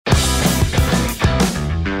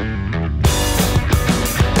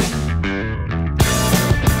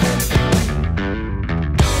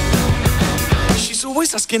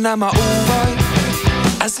Always asking am I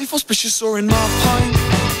alright, as if auspicious or in my pint.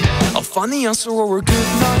 I'll find the answer or a good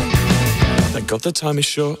night. Thank God the time is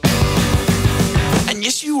short. And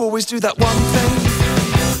yes, you always do that one thing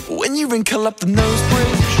when you wrinkle up the nose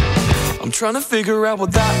bridge. I'm trying to figure out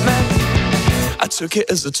what that meant. I took it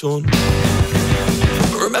as a taunt.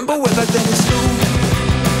 Remember way back then in school?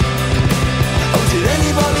 Oh, did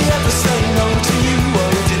anybody ever say no to you? Oh,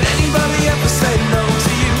 did anybody ever say no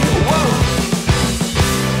to you? Whoa,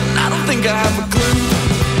 and I don't think I have a clue.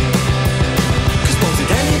 Cause well,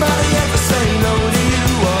 did anybody ever say no to you?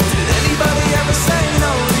 Oh, did anybody ever say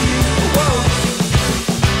no to you? Whoa,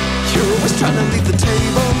 you're always trying to leave the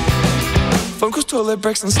table. Phone calls, toilet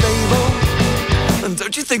breaks, unstable. And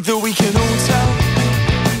don't you think that we can all tell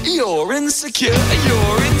you're insecure,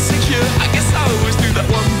 you're insecure? I guess I always do that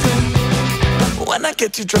one thing when I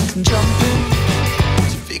get too drunk and jump in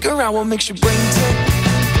to figure out what makes your brain tick.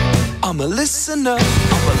 I'm a listener,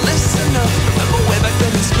 I'm a listener. Remember way back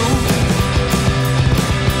then in school?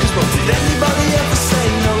 Cause well, did anybody ever say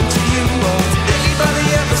no to you? Or did anybody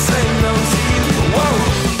ever say no to you? Whoa,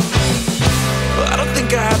 well, I don't think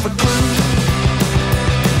I have a clue.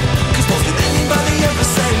 Cause well, did anybody ever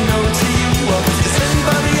say no to you? Or does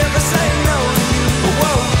anybody ever say no to you?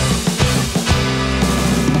 Whoa,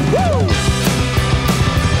 woo.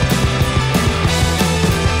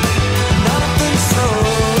 I don't think so.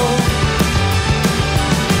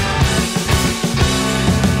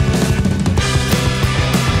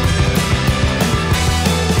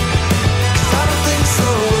 Cause I don't think so.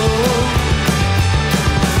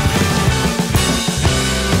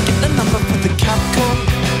 Get the number for the cab call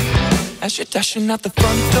as you're dashing out the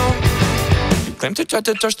front door. You claim to try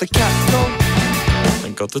to dodge the cat call.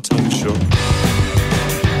 Thank God the time is short.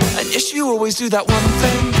 And yes, you always do that one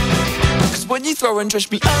thing. Cause when you throw and dredge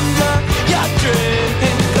me under your drink,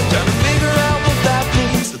 I'm trying to figure out what that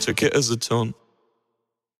means. I took it as a taunt.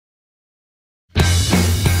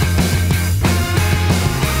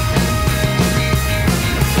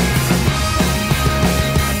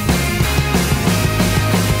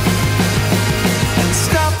 And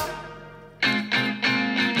stop.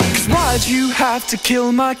 Cause why'd you have to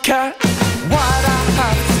kill my cat? Why'd I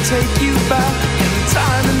have to take you back?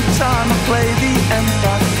 Time and time I play the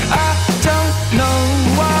empath. I don't know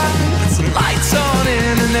why. There's some lights on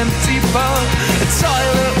in an empty pub, a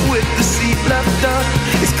toilet with the seat left up.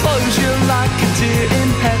 It's closure like a deer in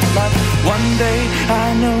headlight. One day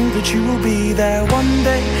I know that you will be there. One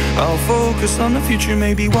day I'll focus on the future.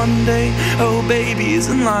 Maybe one day, oh baby,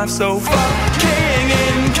 isn't life so fucking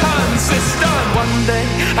inconsistent? One day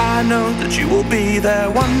I know that you will be there.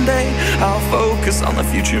 One day I'll focus on the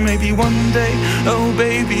future. Maybe one day, oh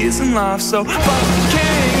baby, isn't life so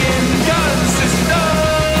fucking inconsistent?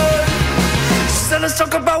 So let's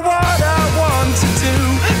talk about what I want to do.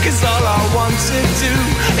 Cause all I want to do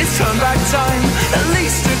is turn back time at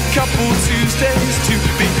least a couple Tuesdays to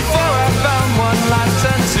before I found one life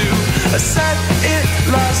turned to. I said it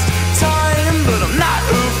last time, but I'm not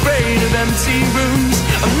afraid of empty rooms.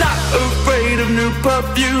 I'm not afraid of new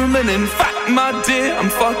perfume. And in fact, my dear, I'm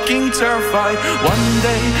fucking terrified. One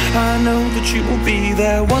day I know that you will be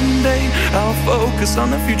there. One day I'll focus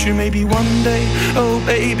on the future. Maybe one day, oh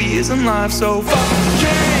baby, isn't life so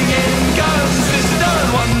fucking inconsistent?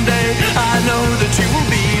 One day I know that you will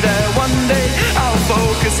be there. One day I'll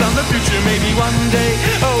focus on the future. Maybe one day,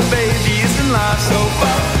 oh baby, isn't life so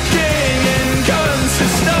fucking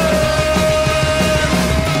inconsistent?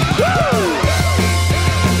 Woo!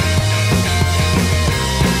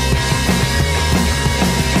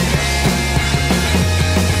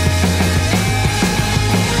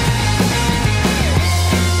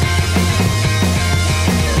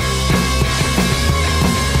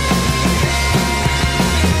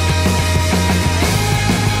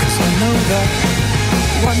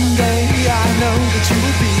 One day I know that you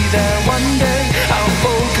will be there. One day I'll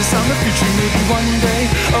focus on the future. Maybe one day,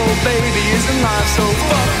 oh baby, isn't life so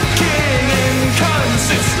fucking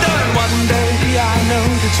inconsistent? One day I know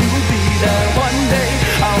that you will be there. One day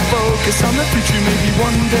I'll focus on the future. Maybe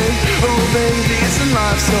one day, oh baby, isn't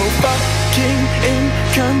life so fucking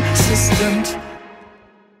inconsistent?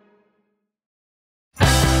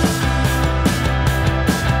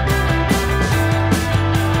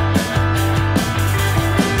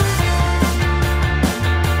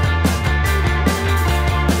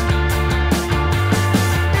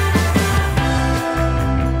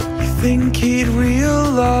 Think he'd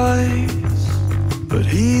realize, but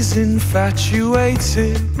he's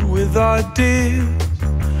infatuated with ideas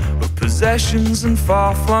of possessions and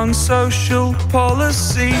far-flung social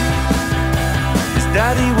policy. His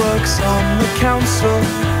daddy works on the council,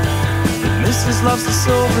 Mrs. loves a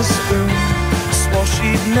silver spoon. Swore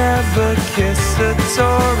she'd never kiss a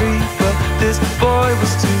Tory, but this boy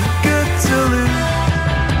was too good to lose.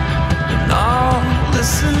 And I'll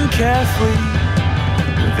listen carefully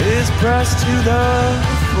with ears pressed to the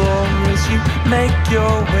floor as you make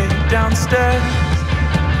your way downstairs.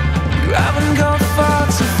 You haven't got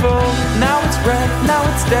far to fall. Now it's red, now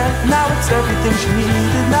it's dead, now it's everything she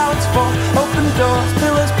needed. Now it's fall, open doors,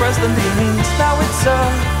 pillows pressed under your knees. Now it's a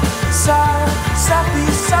sad, sappy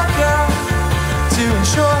sucker to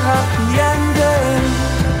ensure happy ending.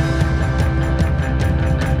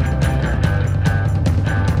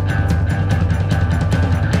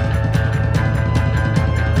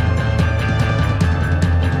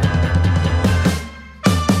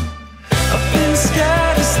 I've been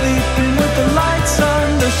scared of sleeping with the lights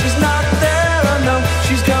on, though she's not there. I know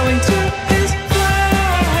she's going to his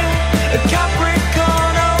flat, a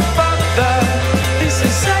Capricorn, oh fuck that. This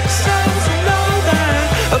is sex sells and all that.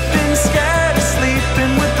 I've been scared of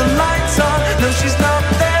sleeping with the lights on, no she's not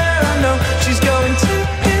there. I know she's going to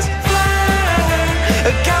his flat,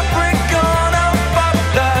 a Capricorn, oh fuck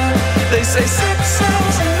that. They say sex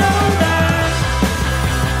sells and all that.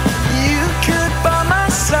 You could buy my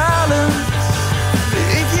silence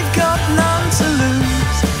if you've got none to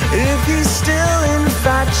lose, if you're still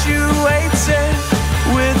infatuated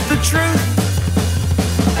with the truth.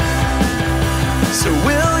 So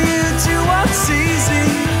will you do what's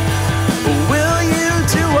easy, or will you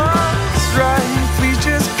do what's right? Please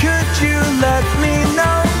just could you let me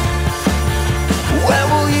know, where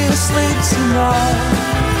will you sleep tonight?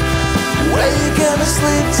 Where you gonna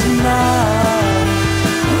sleep tonight?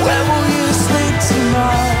 Where will you sleep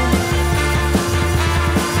tonight?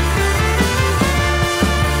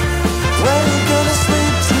 Where you gonna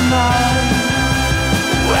sleep tonight?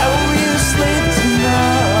 Where will you sleep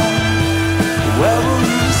tonight? Where will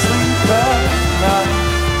you sleep at night?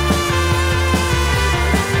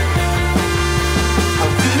 How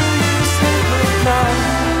will you sleep at night?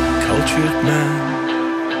 Cultured man,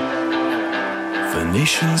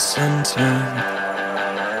 Venetian suntan,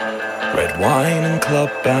 red wine and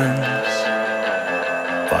club bands,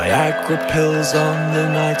 Viagra pills on the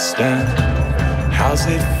nightstand. How's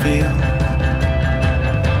it feel?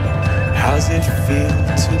 How's it feel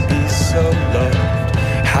to be so loved?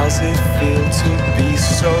 How's it feel to be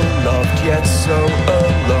so loved yet so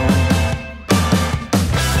alone?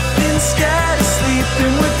 Been scared of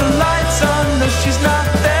sleeping with the lights on, no she's not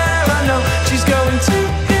there. I know she's going to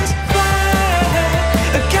his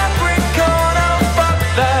flat, a Capricorn, oh fuck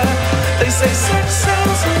that. They say sex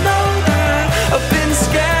sells and all that. I've been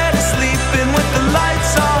scared of sleeping with the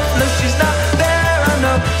lights off, no she's not there. I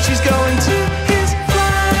know she's going to his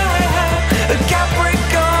flat, a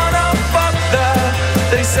Capricorn, oh fuck that.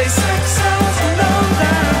 They say sex sells and all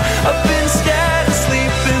that. I've been scared of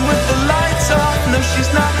sleeping with the lights off, no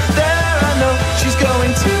she's not there. I know she's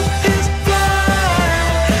going to his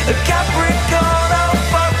flat, a Capricorn, oh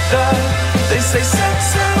fuck that. They say sex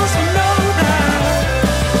sells and all that.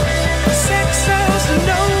 Sex sells and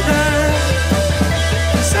all that.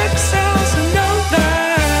 Sex sells and all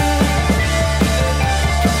that.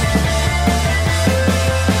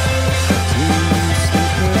 Do you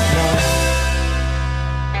sleep at night?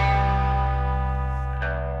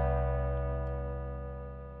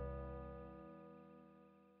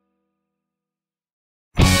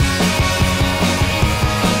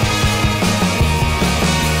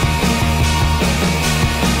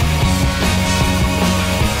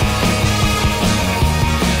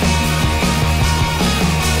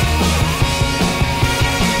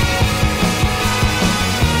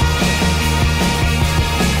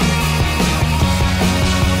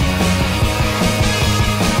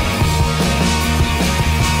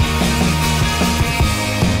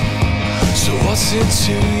 What's it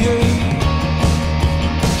to you?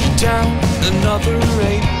 Down another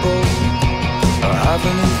 8 ball, I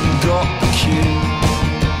haven't even got the cue.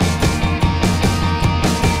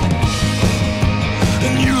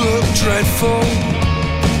 And you look dreadful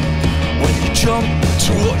when you jump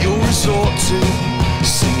to what you'll resort to,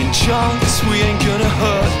 singing chants we ain't gonna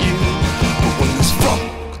hurt you. But when there's fuck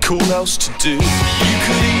all else to do, you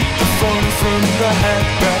could eat the phone from the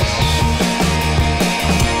headrest.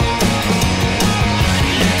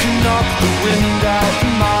 Knock the wind out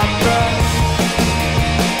of my breath.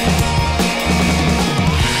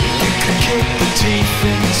 You could kick the teeth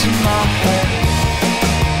into my head.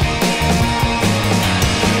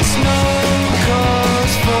 It's no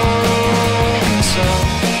cause for concern.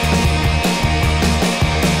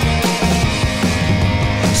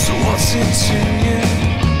 So what's it to you?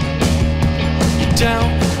 You're down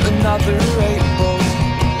another 8 ball,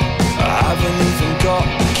 I haven't even got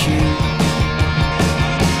a cue.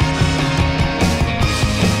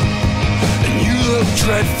 And you look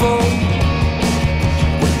dreadful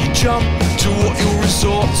when you jump to what you'll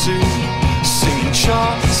resort to. Singing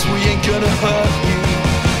charts, we ain't gonna hurt you.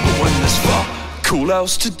 But when there's fuck all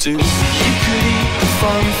else to do, you could eat the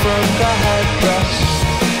fun from the headrest.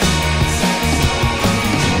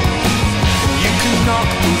 You can knock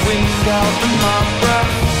the wind out of my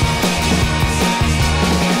breath.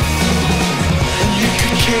 And you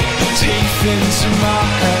could kick the teeth into my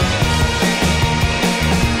head.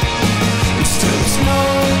 And still there's no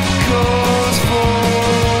cause for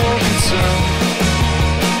concern.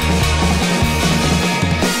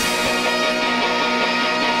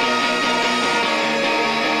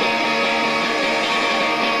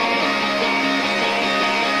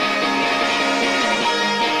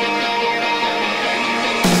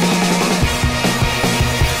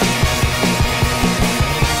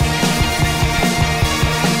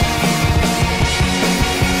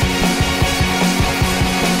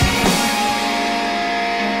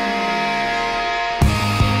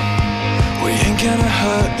 Gonna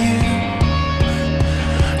hurt you.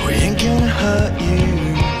 We ain't gonna hurt you.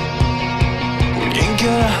 We ain't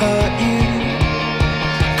gonna hurt you.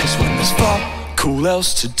 Cause when there's fuck all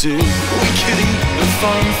else to do, we could eat the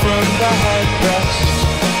fun from the headrest.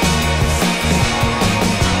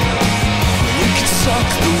 You could suck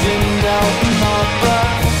the wind out of my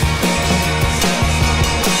breath.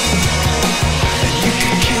 And you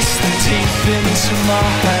could kiss the teeth into my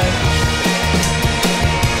head.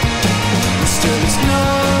 Still there's no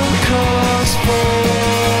cause for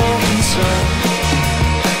concern.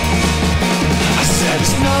 I said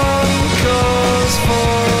there's no cause for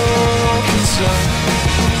concern.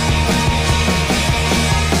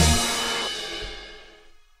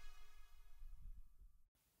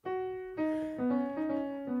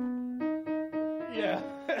 Yeah.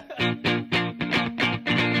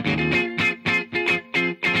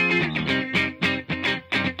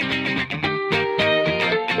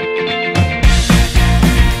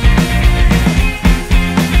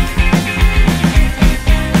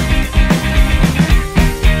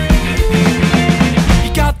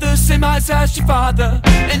 As your father,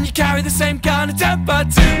 and you carry the same kind of temper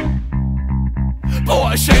too. But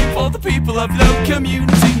what a shame for the people of low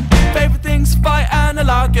community. Favourite things, fight and a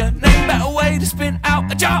lager. Name better way to spin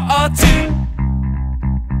out a jar or two.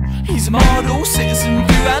 He's a model citizen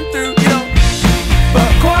through and through, you know.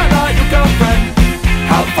 But quite like your girlfriend,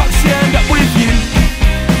 how the fuck she end up with you?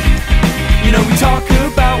 You know we talk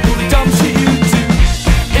about all the dumb shit you do.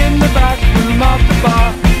 In the back room of the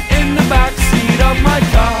bar, in the back seat of my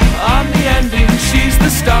car. I'm the ending, she's the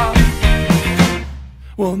star.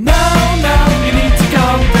 Well now you need to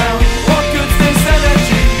calm down. What good's this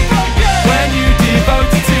energy when you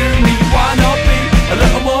devote it to me? Why not be a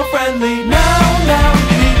little more friendly? Now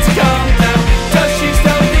you need to calm down. Does she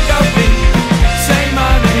still think of me? Say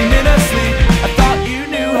my name in her sleep. I thought you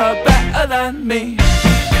knew her better than me.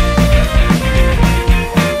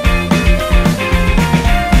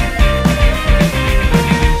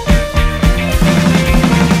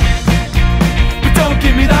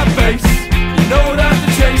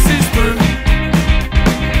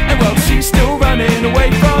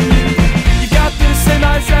 Away from you, you got the same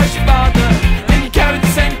eyes as your father, and you carry the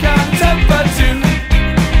same kind of temper too.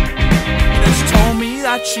 You know she told me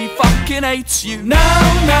that she fucking hates you. Now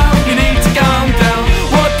you need to calm down.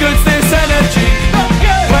 What good's this energy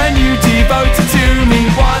when you devote it to me?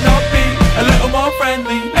 Why not be a little more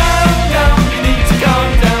friendly? Now you need to calm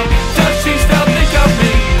down. Does she still think of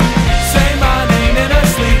me? Say my name in her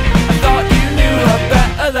sleep. I thought you knew her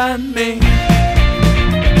better than me.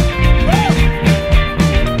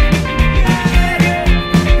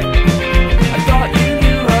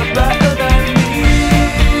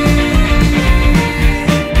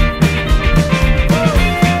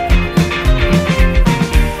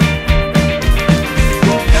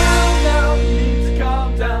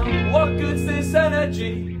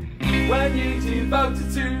 When you devote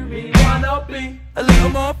it to me, why not be a little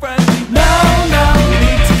more friendly? Now you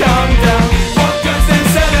need to calm down. What good's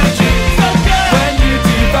this energy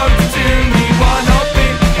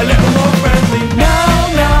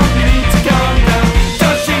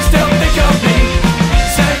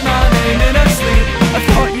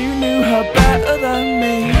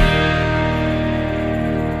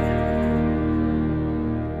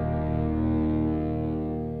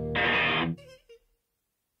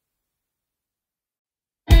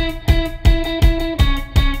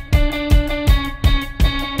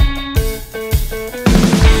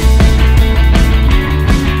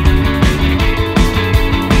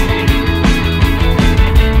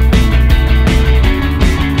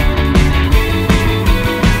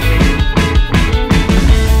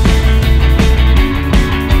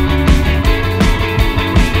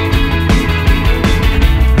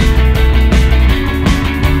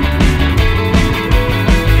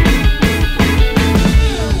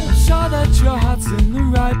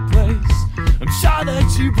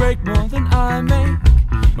let you break more than I make.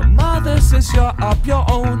 My mother says you're up your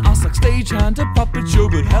own ass like stagehand or puppet show,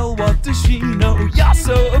 but hell, what does she know? You're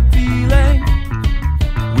so appealing.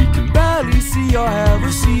 We can barely see your hair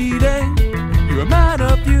receding. You're a man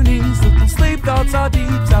up your knees, looking sleep thoughts are deep.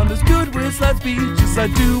 Sound as good with let's be just I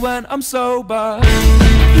do when I'm sober.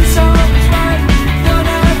 You sound right, you're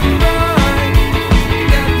never right.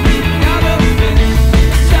 Get me out of it.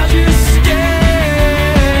 You're just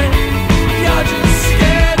scared. You're just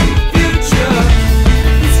scared of the future.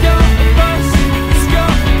 It's your bus, it's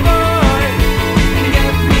your boy.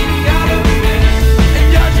 Get me out of it. And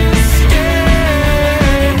you're just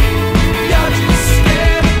scared. You're just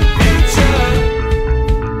scared of the future.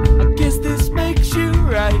 I guess this makes you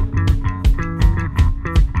right.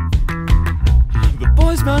 The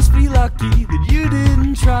boys must be lucky that you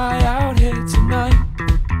didn't try out here tonight.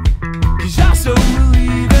 Cause you're so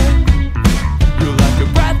believing. You're like a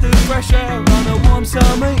breath of fresh air on a warm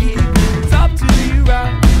summer evening. It's up to you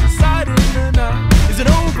right side of the night. Is it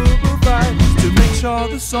over right to make sure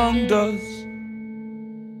the song does?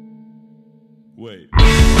 Wait.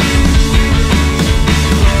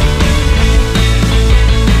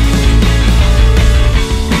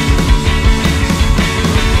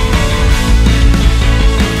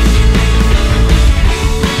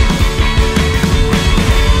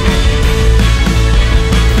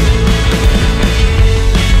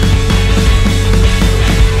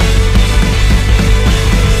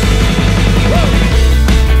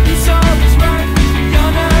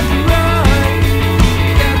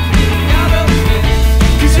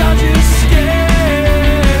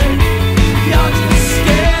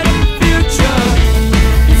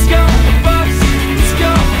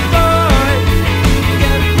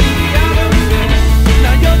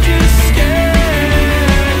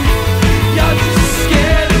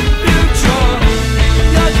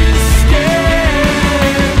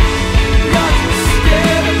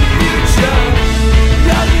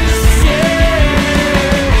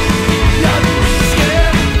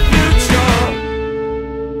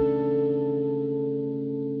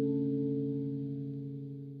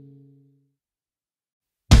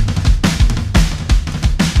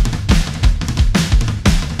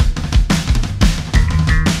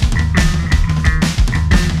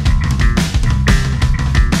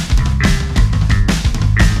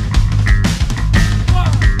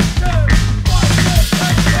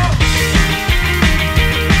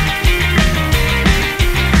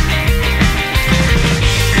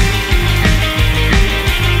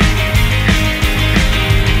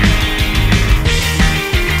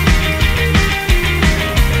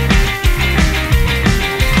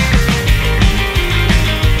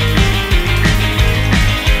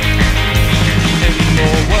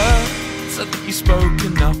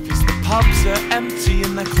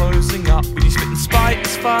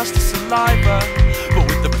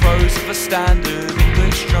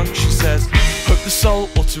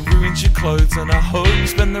 And I hope you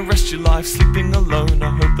spend the rest of your life sleeping alone. I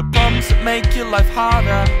hope the problems that make your life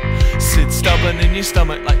harder sit stubborn in your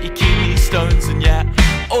stomach like your kidney stones. And yet,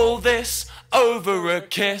 all this over a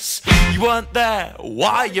kiss. You weren't there,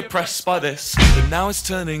 why you pressed by this? But now it's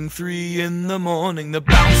turning 3 in the morning. The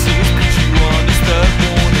bouncers put you on his 3rd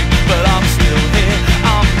warning. But I'm still here,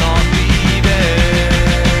 I'm not leaving.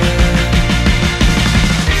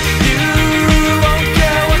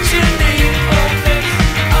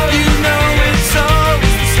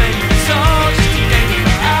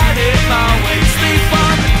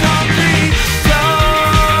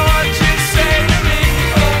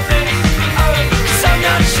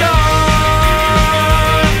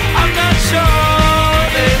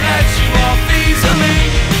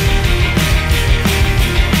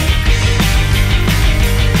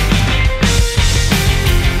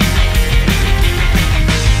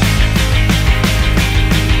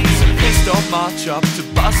 March up to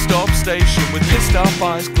bus stop station with pissed up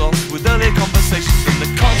eyes glossed with early conversations. And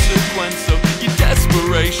the consequence of your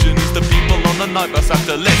desperation is the people on the night bus have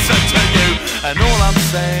to listen to you. And all I'm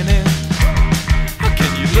saying is, how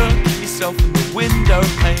can you look at yourself in the window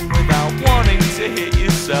pane without wanting to hit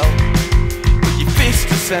yourself? But your fist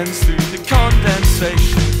descends through the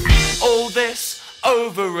condensation. All this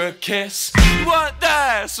over a kiss. You weren't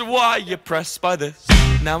there, so why you pressed by this?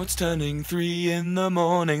 Now it's turning 3 in the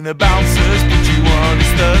morning. The bouncers put you on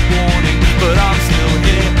his 3rd warning. But I'm still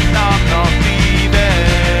here and I'm not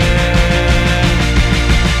leaving.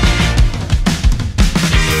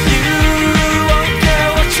 You won't care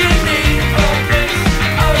what you need.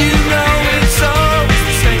 You know it's always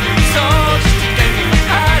the same result. Just a game you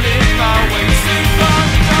had it my way. Sleep on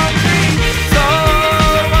the concrete. So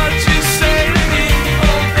what you say to me?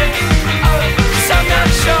 'Cause I'm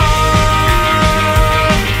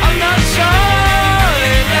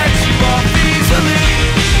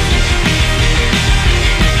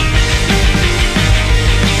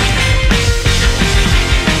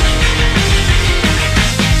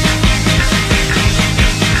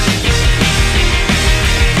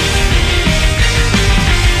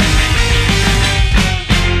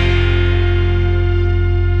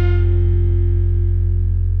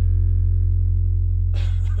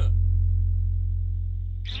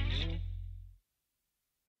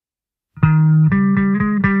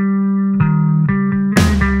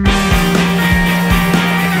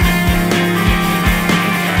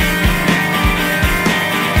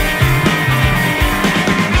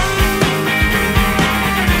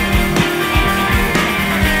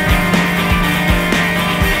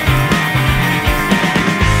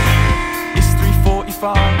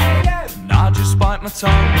And I just bite my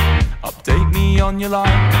tongue. Update me on your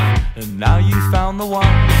life, and now you found the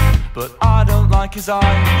one. But I don't like his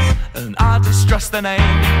eyes, and I distrust their name.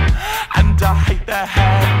 And I hate their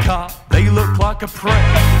haircut, they look like a prick.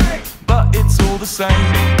 But it's all the same,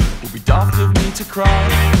 it would be daft of me to cry.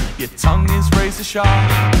 Your tongue is razor sharp,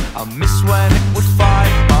 I miss when it would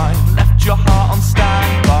fight mine. Left your heart on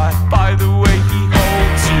standby, by the way he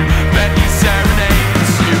holds you, bet he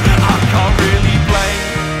serenades you. I can't really blame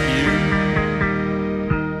you,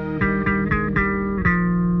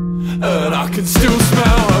 and I can still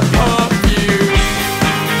smell her perfume.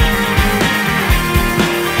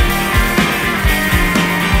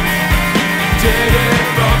 Did it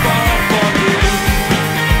rub off on you?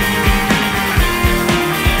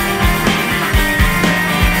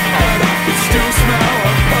 And I can still smell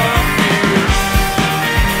her perfume.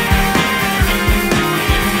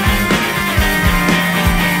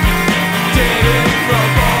 Did it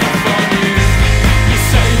rub off on you? You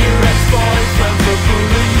say your ex-boyfriend's a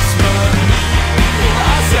policeman,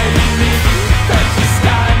 I say you need better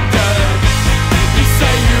standards. You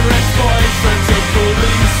say your ex-boyfriend's a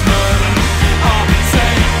policeman, I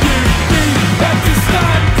say you need better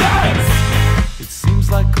standards. It seems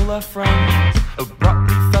like all her friends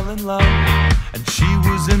abruptly fell in love, and she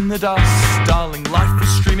was in the dust. Darling, life was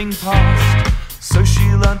streaming past, so she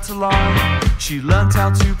learnt to lie. She learnt how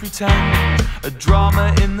to pretend a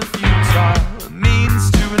drama in the futile, a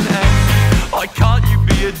means to an end. Why can't you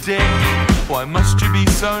be a dick? Why must you be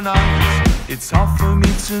so nice? It's hard for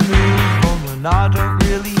me to move on when I don't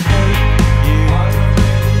really hate you.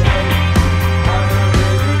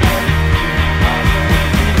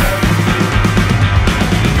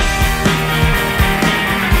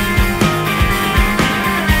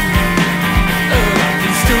 And I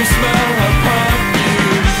can still smell her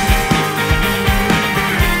perfume.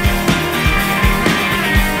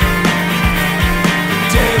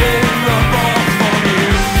 Did it rub off on you?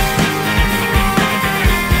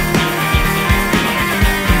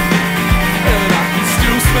 And I can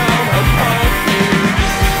still smell her perfume.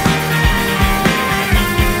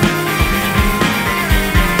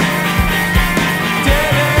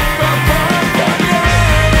 Did it rub off on you?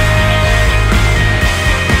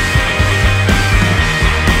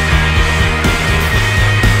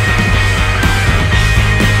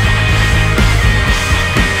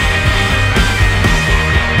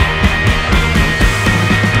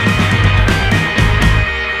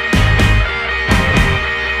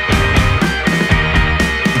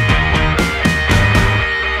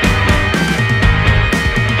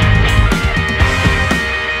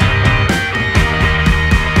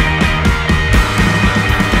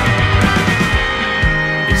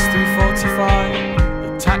 It's 3:45,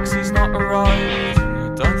 the taxi's not arrived,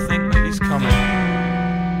 and I don't think that he's coming.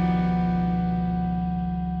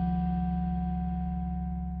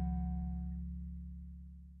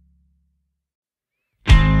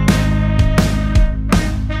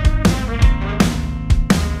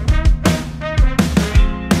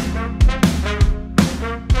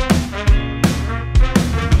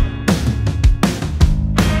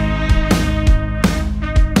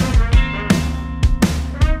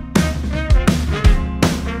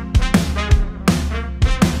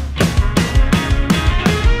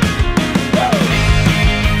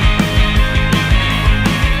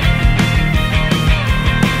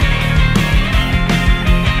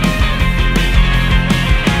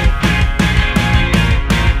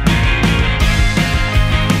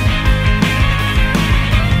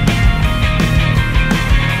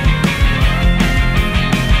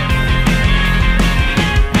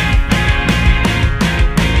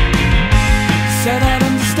 Said I'd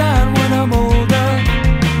understand when I'm older.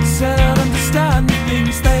 Said I'd understand the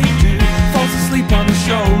things they do. Falls asleep on her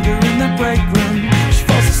shoulder in the break room. She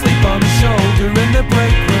falls asleep on her shoulder in the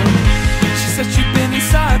break room. She said she'd been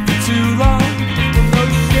inside for too long. Well, no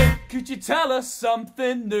shit, could you tell us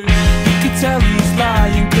something new? You could tell he's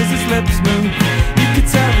lying cause his lips move. You could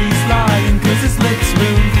tell he's lying cause his lips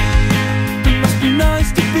move. It must be nice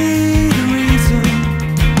to be the reason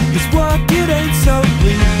his work, it ain't so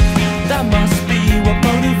bleak. That must be what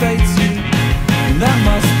motivates you. And that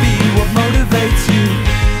must be what motivates you.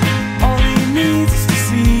 All he needs is to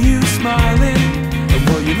see you smiling, and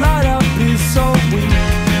what you light up is so weak.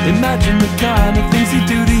 Imagine the kind of things he'd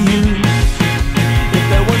do to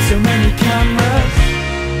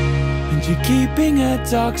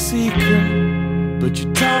dark secret, but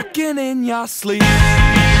you're talking in your sleep.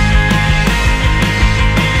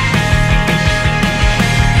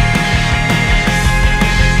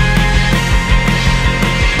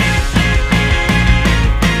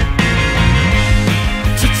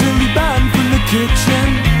 Totally banned from the kitchen,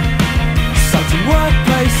 citing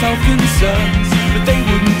workplace health concerns, but they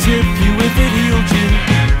wouldn't tip you if it healed you.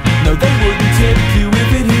 No, they wouldn't tip you if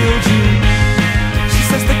it healed you. She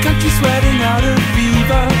says the country's sweating out a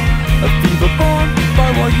fever born by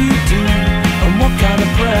what you do. And what kind of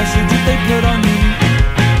pressure did they put on you?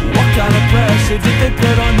 What kind of pressure did they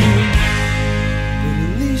put on you? But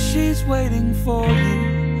at least she's waiting for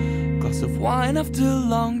you. Glass of wine after a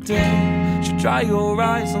long day. She'll dry your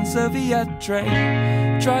eyes on serviette tray.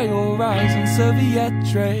 Dry your eyes on serviette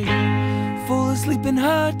tray. Fall asleep in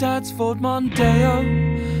her dad's Ford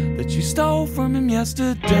Mondeo that you stole from him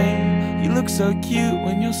yesterday. You look so cute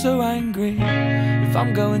when you're so angry. If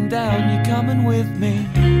I'm going down, you're coming with me.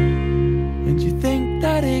 And you think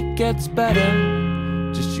that it gets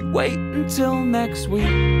better, just you wait until next week.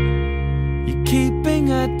 You're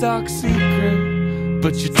keeping a dark secret,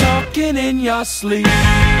 but you're talking in your sleep.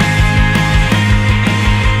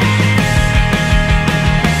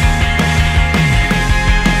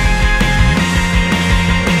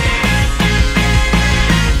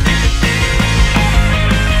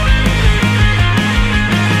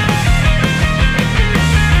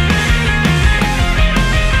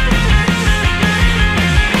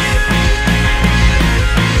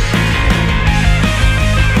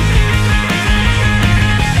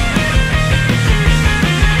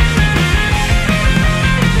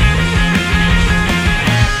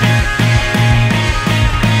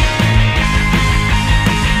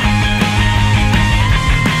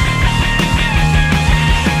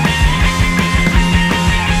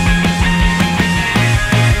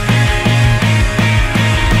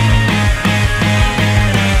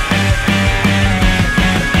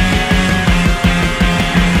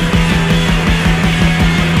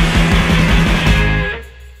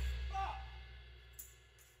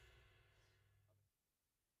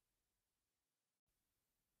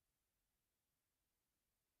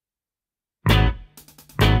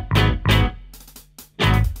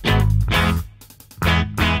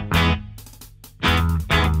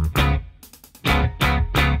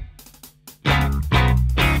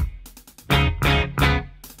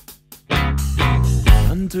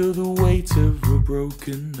 Under the weight of a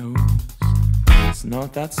broken nose, it's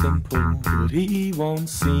not that simple, but he won't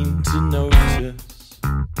seem to notice.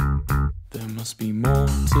 There must be more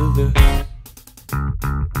to this.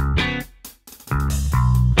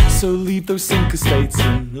 So leave those sinker states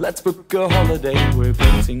and let's book a holiday. We're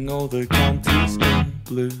painting all the counties in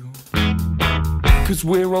blue, 'cause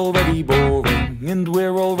we're already boring and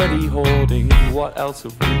we're already hoarding. What else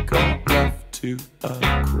have we got left to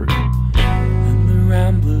accrue?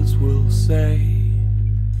 Ramblers will say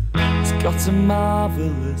it's got a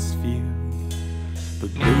marvelous view,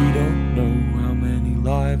 but they don't know how many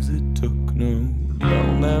lives it took. No,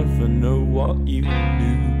 they'll never know what you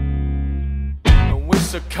knew. And we're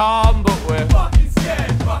so calm, but we're fucking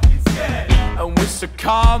scared, fucking scared. And we're so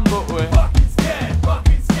calm, but we're fucking scared,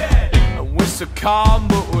 fucking scared. And we're so calm,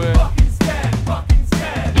 but we're fucking scared, fucking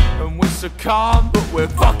scared. And we're so calm, but we're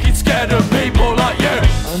fucking scared of people like you.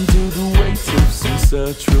 Under the weight of some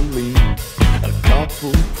sertraline, a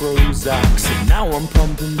couple Prozacs, and now I'm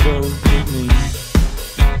pumping dopamine.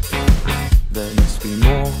 There must be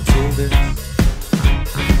more to this.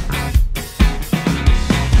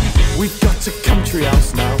 We've got a country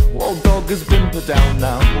house now, old dog has been put down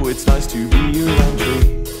now. It's nice to be around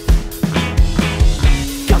trees.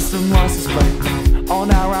 Custom license plate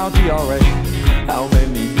on our Audi R8. How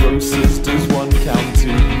many grosses does one count to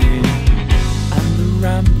me? And the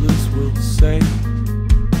ramblers will say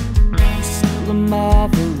it's still a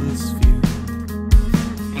marvelous view.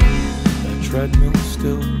 The treadmill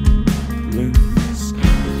still loose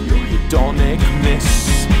with your hedonic misuse.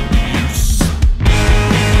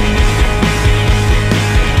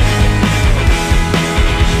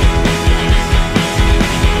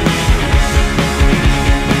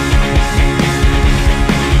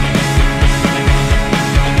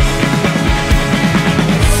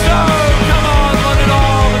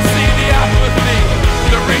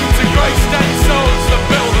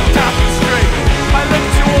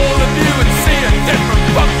 Different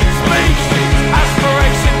fucking species,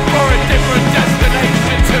 aspiration for a different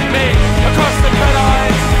destination to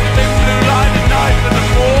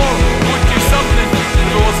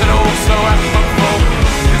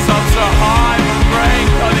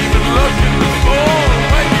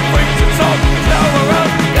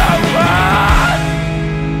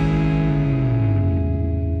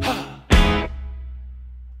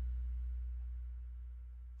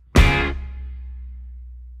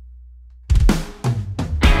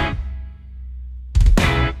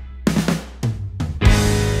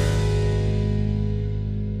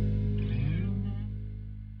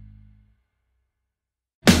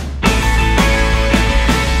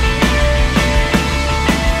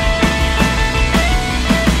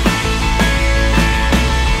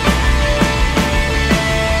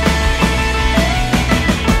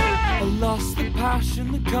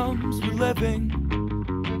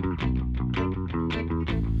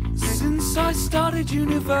I started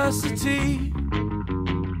university,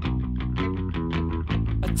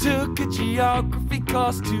 I took a geography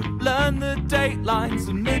course to learn the date lines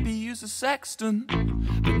and maybe use a sextant.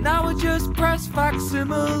 But now I just press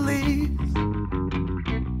facsimiles,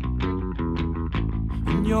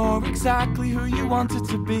 and you're exactly who you wanted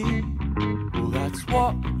to be. Well, that's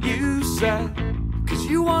what you said, 'cause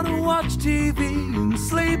you wanna watch TV and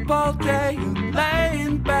sleep all day and lay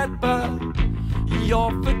in bed, but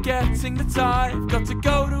you're forgetting that I've got to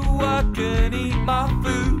go to work and eat my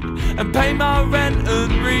food and pay my rent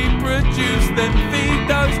and reproduce, then feed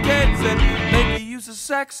those kids and maybe use a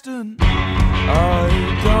sextant. I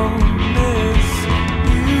don't miss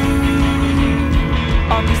you,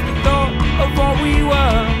 I miss the thought of what we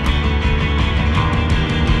were.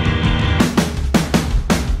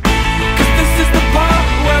 'Cause this is the part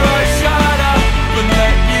where I shut up and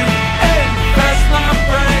let you infest my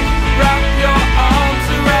brain, wrap your arms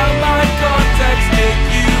around my cortex, stick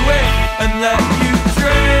you in and let you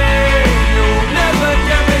drain. You'll never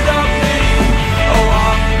get rid of me. Oh,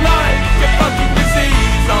 I'm like a fucking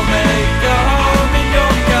disease. I'll make a home in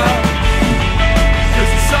your gut,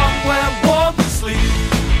 'cause it's somewhere warm to sleep.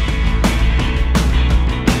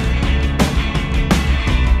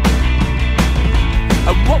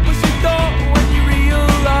 And what was your thought when you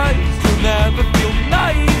realized you'll never feel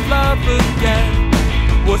naive love again?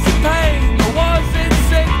 Was it pain or was it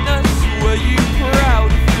sickness? Were you proud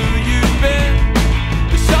of who you've been?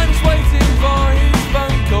 The shiner's waiting for his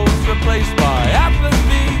phone calls replaced by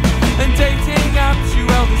apathy, and dating apps you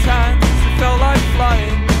held his hands, it felt like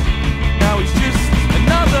flying. Now he's just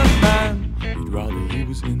another man. You'd rather he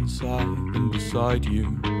was inside than beside you,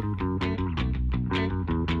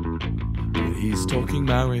 but he's talking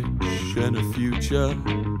marriage and a future.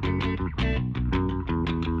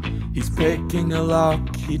 He's picking a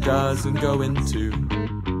lock he doesn't go into.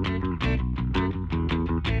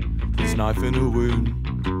 His knife in a wound,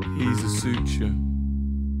 he's a suture.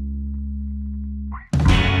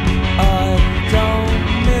 I don't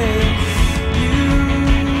miss you,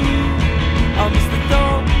 I miss the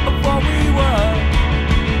thought of what we were.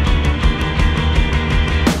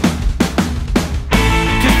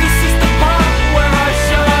 'Cause this is the part where I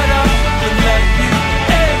shut up and let you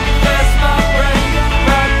infest my brain,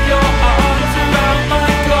 wrap your arms around my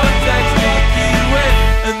cortex, take you in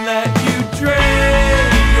and let you drain.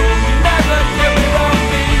 You'll never get rid of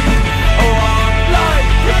me. Oh, I'm like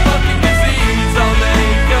a fucking disease. I'll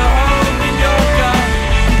make a home in your gut,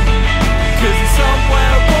 'cause it's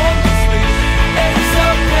somewhere warm to sleep. It's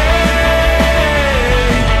okay.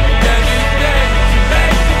 Anything to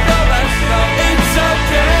make me feel less love. It's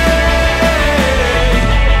okay.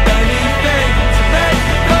 Anything to make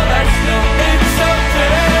me feel less love. It's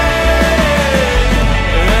okay.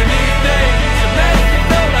 Anything to make me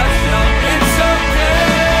feel less love. It's okay.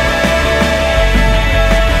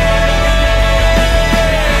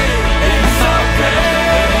 It's okay.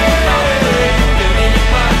 Can eat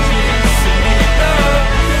my juice and eat love.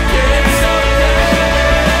 It's okay.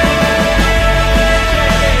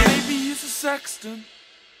 Maybe use a sextant.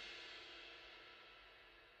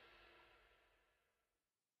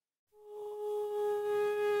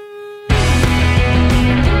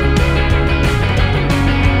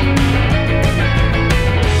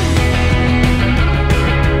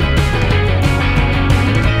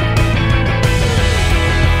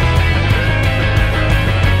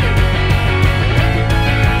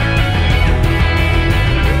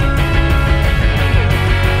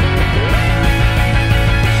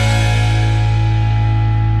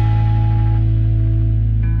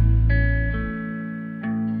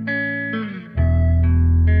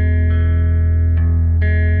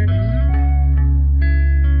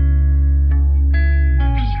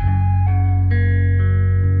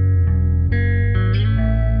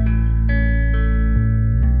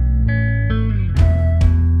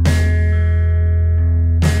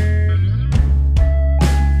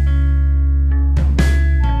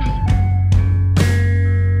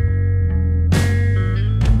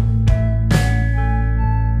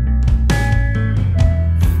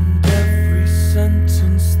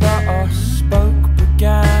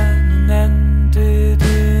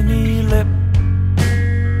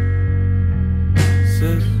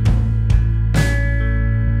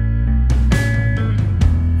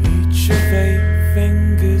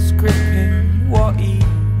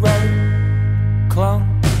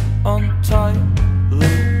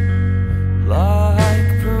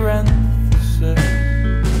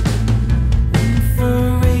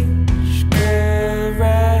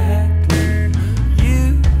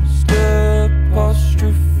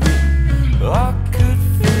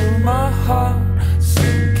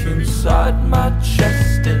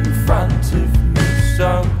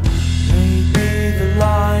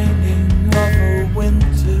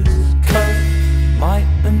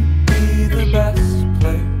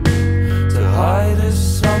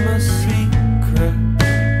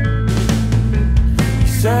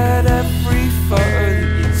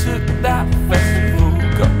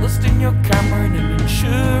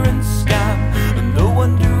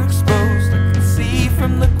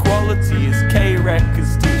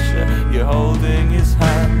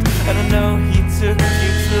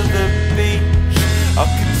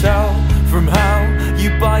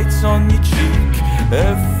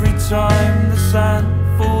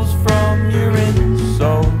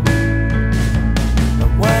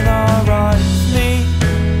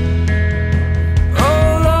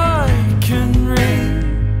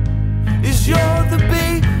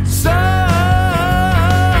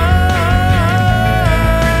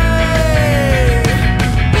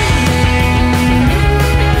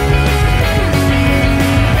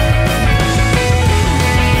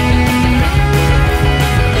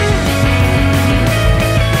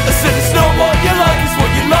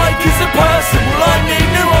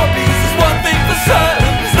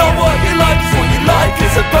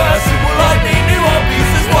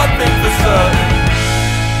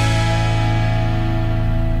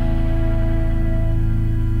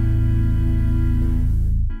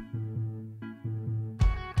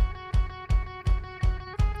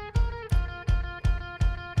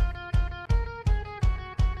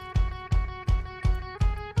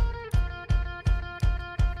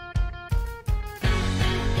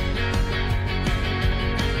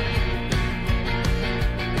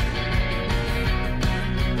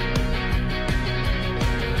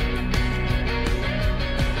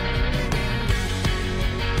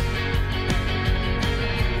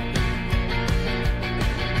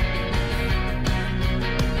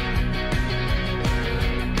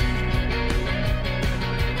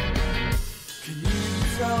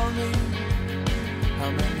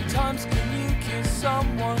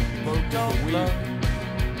 alone,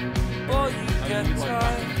 or you get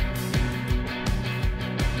tired.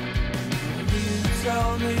 You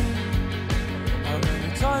tell me, how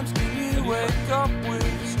many times can you wake up with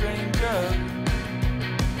a stranger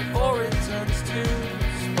before it turns to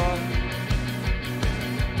spite?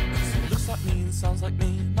 Looks like me and sounds like me,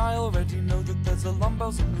 and I already know that there's alarm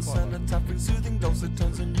bells in the cenotaph with soothing dulcet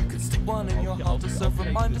tones, and you can stick one in your heart to serve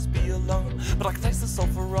reminders, be alone. But I can taste the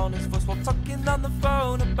sulphur on his voice while talking on the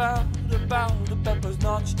phone about the peppers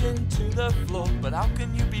notched into the floor. But how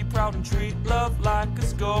can you be proud and treat love like a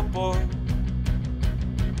scoreboard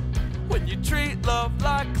when you treat love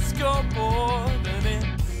like a scoreboard? And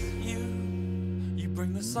then you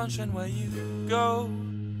bring the sunshine where you go.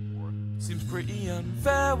 Seems pretty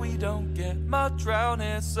unfair, we don't get much round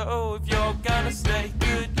here. So if you're gonna stay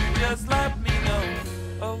good, you just let me know.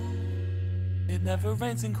 Oh, it never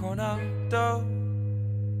rains in Coronado.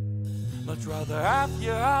 Much rather have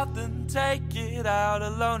your heart than take it out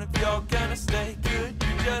alone. If you're gonna stay good,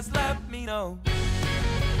 you just let me know.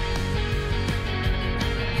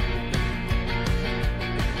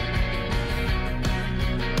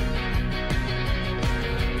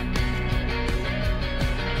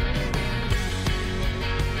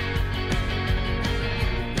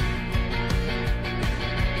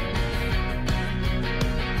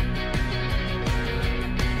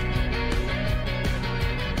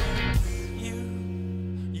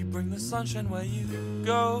 Sunshine where you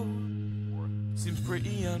go. Seems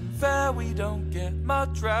pretty unfair, we don't get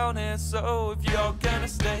much round here. So if you're gonna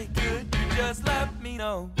stay good, you just let me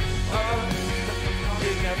know. Oh,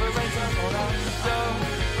 it never rains on Coronado.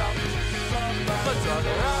 But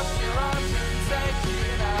rather have your arms and take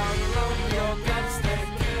it out alone. If you're gonna stay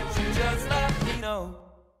good, you just let me know.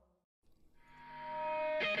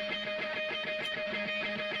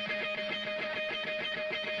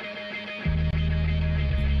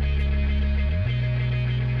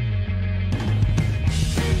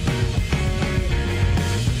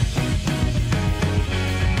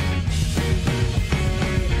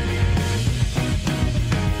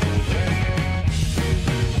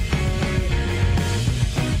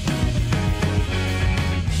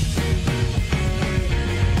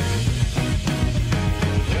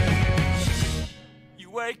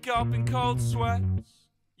 Wake up in cold sweats.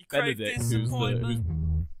 You crave disappointment.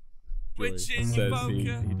 Which in your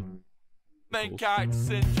focus. Main character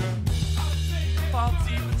syndrome.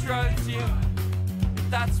 Party betrays you.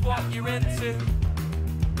 That's what you're into.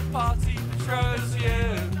 Party betrays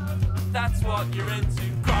you. That's what you're into.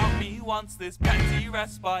 Grant me once this petty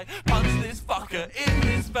respite. Punch this fucker in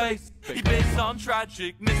his face. He bids on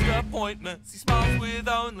tragic missed appointments. He smiles with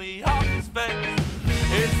only half his face.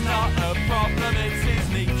 It's not a problem, it's his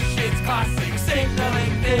niche. It's classic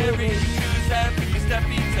signaling theory. Choose every step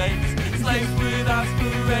he takes. Slaves with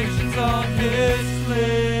aspirations on his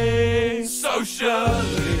sleeve.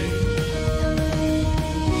 Socially.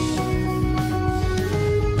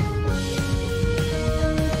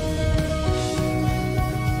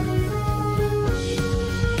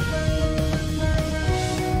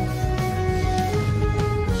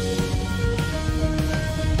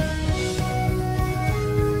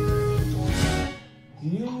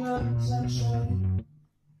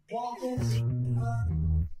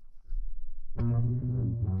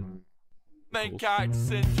 Main character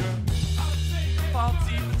syndrome.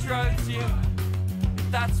 Party betrays you.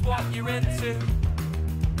 That's what you're into.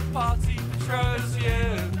 Party betrays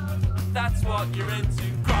you. That's what you're into.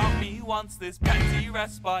 Grant me once this petty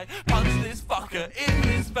respite. Punch this fucker in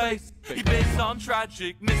his face. He bids on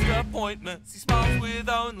tragic missed appointments. He smiles with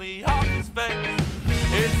only half his face.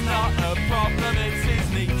 It's not a problem, it's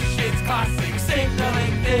his niche. It's classic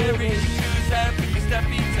signaling theory. Choose every step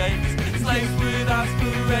he takes. Slaves with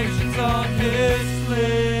aspirations on his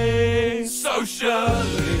sleeve.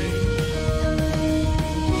 Socially.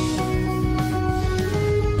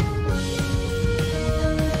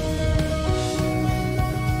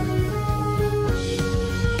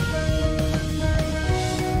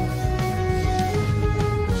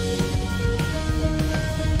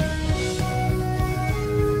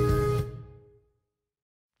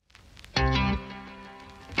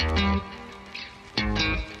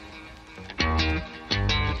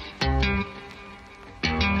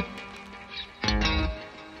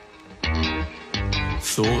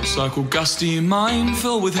 Thoughts cycle gusty in mind,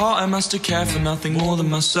 filled with heart I must have care for nothing more than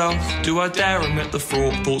myself. Do I dare admit the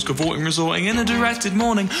fraught thoughts cavorting, resorting in a directed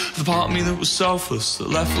morning? The part of me that was selfless, that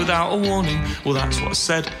left without a warning. Well, that's what I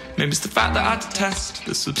said. Maybe it's the fact that I detest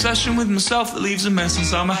this obsession with myself that leaves a mess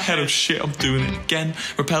inside my head. Oh shit, I'm doing it again.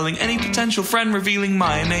 Repelling any potential friend, revealing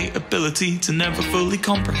my innate ability to never fully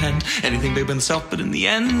comprehend anything big in the self, but in the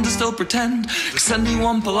end I still pretend. Cause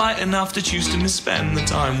anyone polite enough to choose to misspend the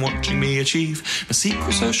time watching me achieve my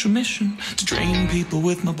secret social mission, to drain people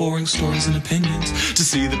with my boring stories and opinions. To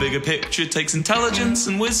see the bigger picture takes intelligence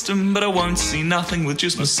and wisdom, but I won't see nothing with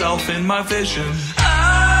just myself in my vision.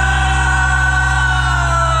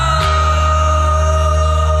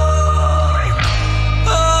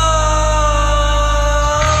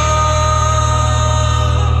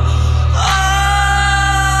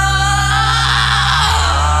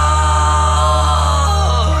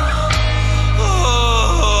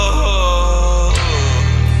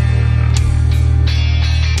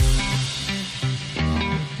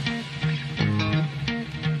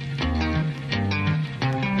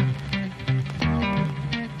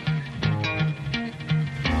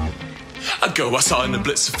 I saw in the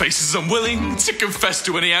blitz of faces unwilling to confess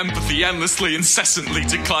to any empathy, endlessly, incessantly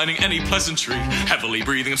declining any pleasantry. Heavily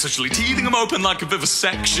breathing, I'm socially teething, I'm open like a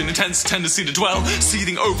vivisection. Intense tendency to dwell,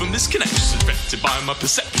 seething over misconnections. Affected by my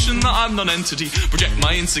perception that I'm non-entity. Project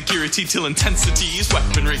my insecurity till intensity is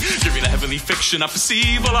weaponry. Giving the heavenly fiction I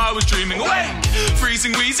perceive while I was dreaming. Awake,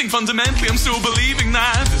 freezing, wheezing, fundamentally I'm still believing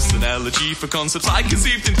that this is an elegy for concepts I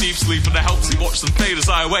conceived in deep sleep, and it helps me watch them fade as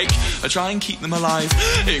I awake. I try and keep them alive,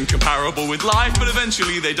 incomparable with life, but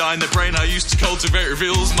eventually they die, and the brain I used to cultivate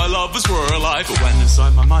reveals my lovers were alive. But when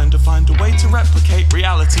inside my mind I find a way to replicate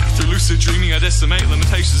reality, through lucid dreaming I decimate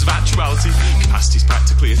limitations of actuality. Capacity's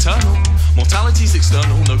practically eternal, mortality's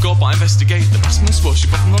external. No God but I investigate the blasphemous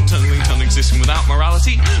worship of nocturnally tongue existing without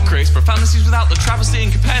morality. Creates profanities without the travesty,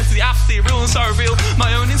 and compared to the apathy of realness I reveal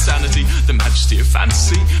my own insanity. The majesty of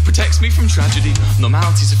fantasy protects me from tragedy.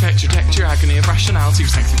 Normalities affect trajectory, agony of rationality.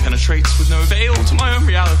 Thankfully penetrates with no avail to my own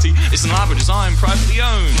reality. It's an elaborate design, privately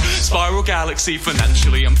owned. Spiral galaxy,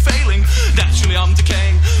 financially I'm failing, naturally I'm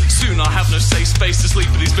decaying. Soon I'll have no safe space to sleep,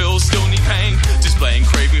 but these bills still need paying. Displaying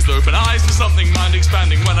cravings with open eyes for something mind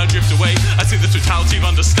expanding. When I drift away, I see the totality of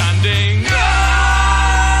understanding.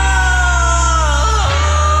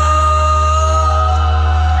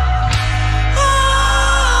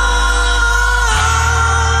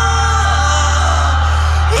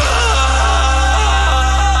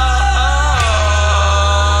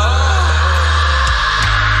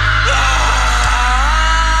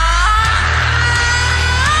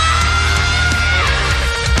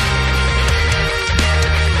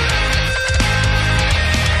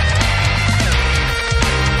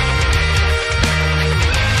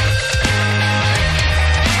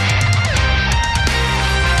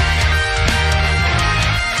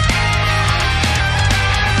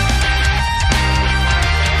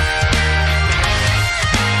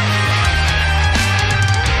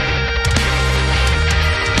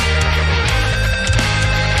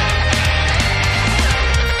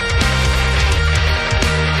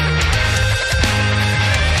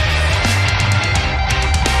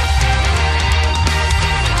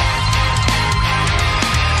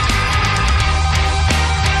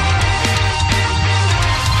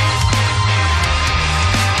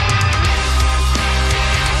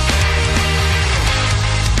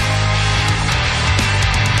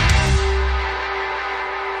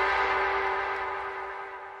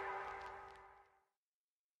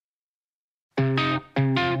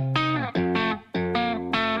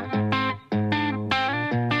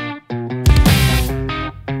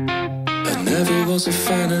 Was a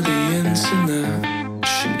fan of the internet.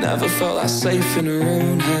 She never felt that safe in her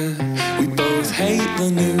own head. We both hate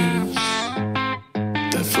the news,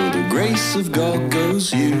 that for the grace of God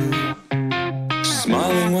goes you.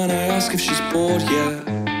 Smiling when I ask if she's bored yet.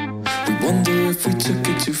 We wonder if we took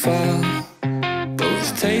it too far,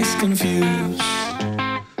 both taste confused.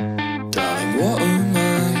 Darling, what am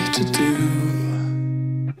I to do?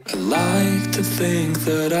 I like to think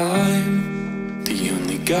that I'm the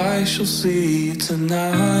only guy she'll see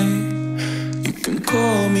tonight. You can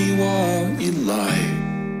call me what you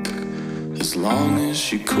like, as long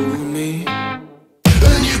as you call me.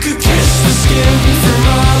 And you could kiss the skin from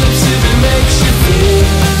my lips if it makes you feel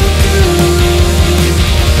good.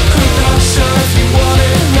 I'm not sure if you want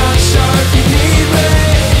it, not sure if you need me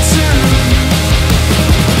too.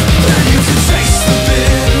 And you can taste the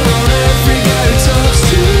bitter on every guy who talks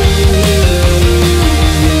to you.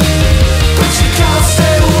 Can't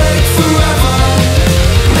stay awake forever.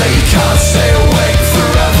 No, you can't stay awake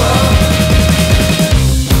forever.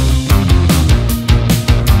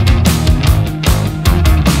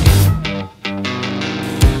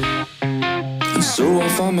 And so I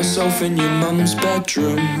find myself in your mum's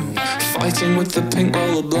bedroom, fighting with the pink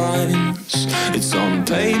roller blinds. It's on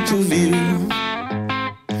pay-per-view.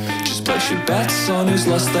 Just place your bets on who's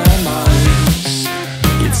lost their minds.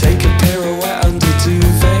 You take a pirouette under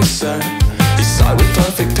duvet set. You side with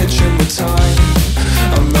perfect pitch and with time.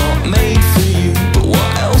 I'm not made for you, but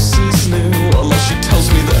what else is new? Although she tells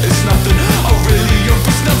me that it's nothing, oh really, you're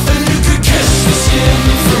just nothing. You could kiss the skin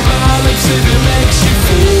from my lips if it makes you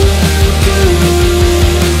feel good.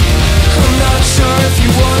 I'm not sure if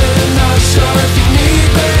you want it, I'm not sure if you need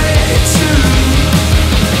me to.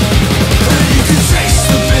 And you can taste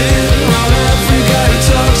the bitter on every guy who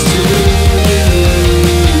talks to you,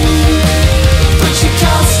 but you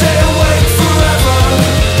can't stay awake forever.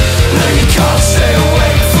 No, you can't stay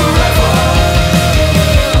awake forever.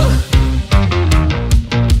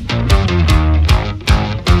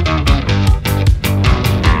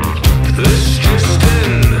 This just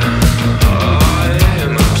in, I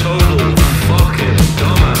am a total fucking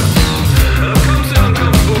dumbass, and I've come to the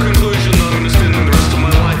uncomfortable conclusion that I'm gonna spend the rest of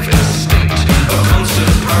my life in a state of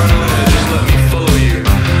constant paranoia. Just let me follow you,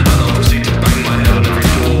 and I'll proceed to bang my head on every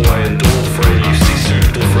doorway and door frame you see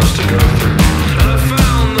suitable for us to go through. And I've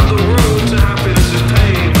found that the road to happiness is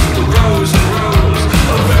paved with rows and rows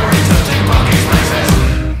of very tempting parking spaces.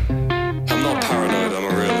 I'm not paranoid, I'm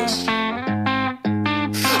a realist.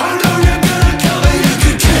 I know you're gonna kill me. You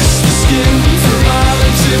could kiss the skin from my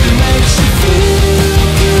lips if it makes you feel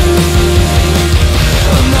good.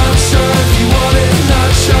 I'm not sure if you want it,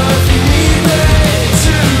 not sure if you need me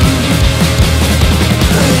to.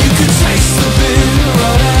 And you could taste the bitter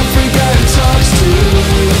on every guy who talks to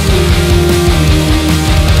you,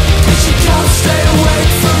 but you can't stay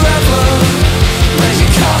awake forever. Man, you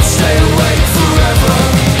can't stay awake forever.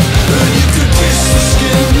 And you could kiss the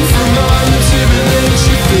skin from my lips if it makes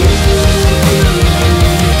you feel good.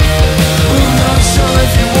 I'm not sure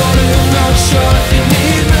if you want it, I'm not sure if you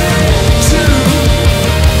need me to.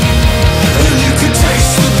 And you could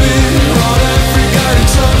taste the bitter on every guy who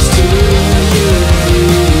talks to you,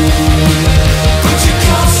 but you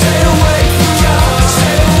can't stay awake, you can't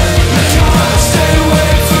stay awake, you can't stay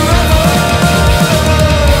awake forever.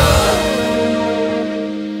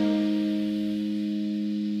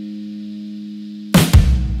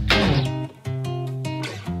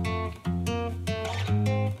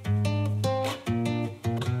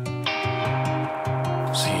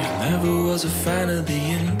 See, I never was a fan of the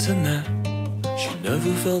internet. She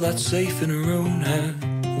never felt that safe in her own head.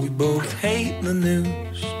 We both hate the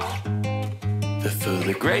news, but for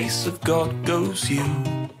the grace of God goes you.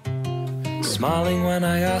 Smiling when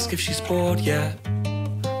I ask if she's bored yet.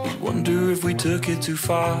 We wonder if we took it too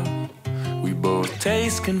far. We both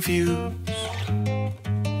taste confused,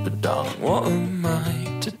 but darling, what am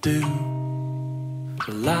I to do?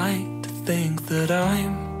 I like to think that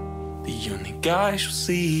I'm the only guy she'll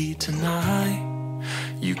see tonight.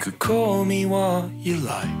 You could call me what you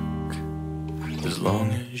like, as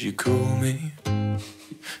long as you cool me.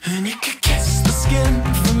 And you could kiss the skin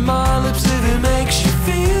from my lips if it makes you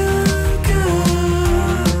feel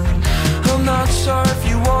good. I'm not sure if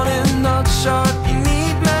you want it, not sure if you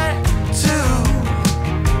need me to.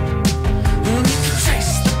 And you can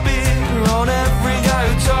taste the beer on every guy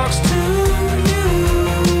who talks to you,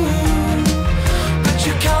 but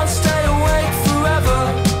you can't stay awake forever.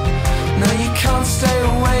 No, you can't stay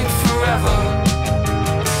awake forever.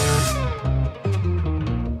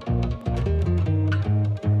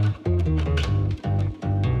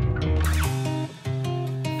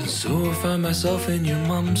 And so I find myself in your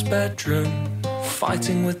mum's bedroom,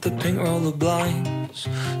 fighting with the pink roller blinds.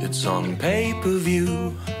 It's on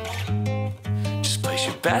pay-per-view. Just place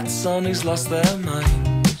your bets on who's lost their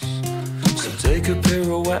minds. So take a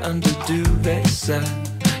pirouette under duvet set.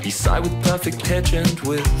 You side with perfect pitch and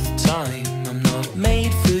with time. I'm not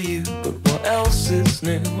made for you, but what else is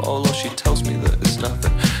new? Although she tells me that it's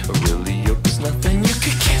nothing, but really you're just nothing. You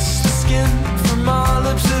could kiss the skin from my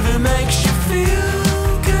lips if it makes you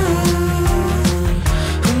feel good.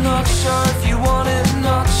 I'm not sure if you want it,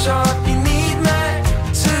 not sure if you need me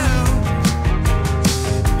to.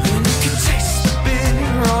 And you can taste the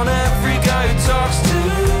bitter on every guy who talks to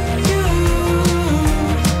you,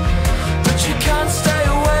 but you can't stay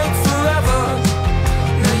awake forever.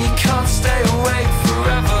 No, you can't stay awake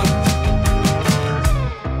forever.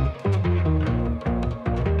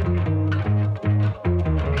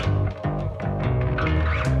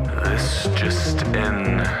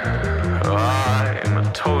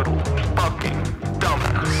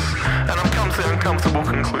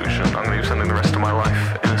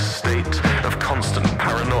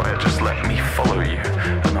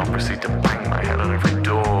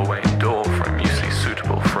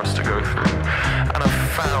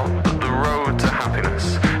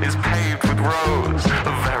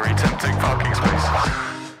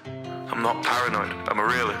 not paranoid, I'm a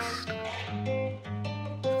realist.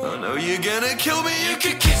 I know you're gonna kill me. You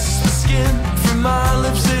could kiss the skin from my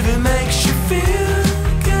lips if it makes you feel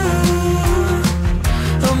good.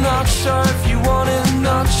 I'm not sure if you want it,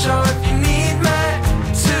 not sure if you need me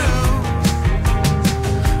to.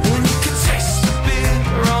 And you could taste the beer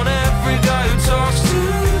on every guy who talks to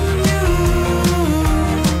you,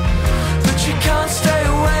 but you can't stay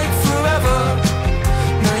awake forever.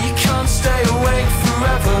 No, you can't stay awake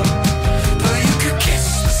forever. But you could kiss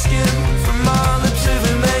the skin from my lips if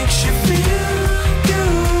it makes you feel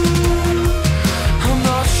good. I'm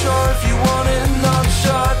not sure if you want it, not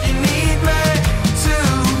sure if you need me to.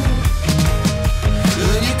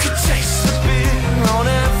 And you could taste the beer on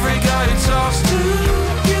every guy who talks to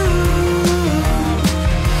you,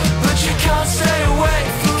 but you can't stay awake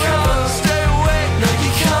forever. Stay awake, no,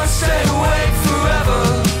 you can't stay awake forever.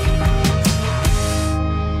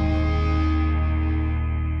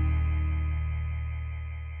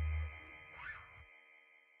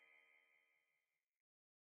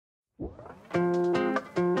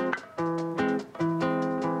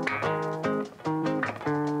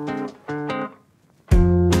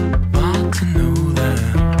 Want to know that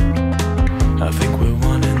I think we're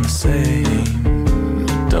one and the same.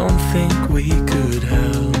 I don't think we could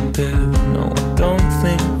help it. No, I don't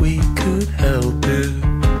think we could help it.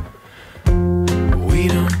 We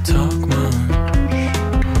don't talk much,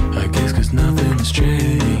 I guess 'cause nothing's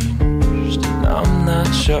changed. And I'm not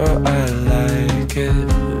sure I like it.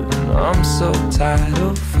 I'm so tired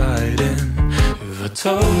of fighting. If I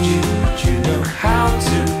told you that you know how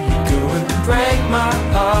to, you'd go and break my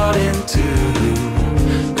heart in two.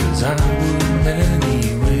 'Cause I wouldn't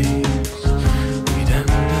anyways. We'd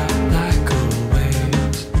end up like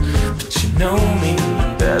always. But you know me, you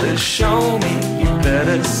better show me, you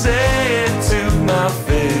better say it to my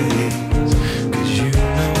face. 'Cause you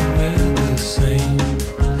know we're the same.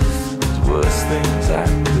 There's worse things I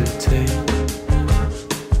could take.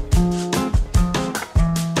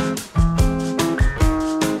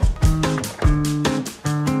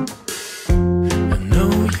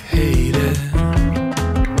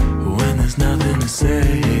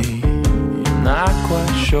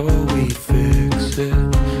 Sure we fix it.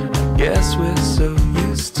 I guess we're so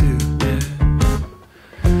used to it.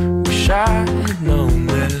 Wish I had known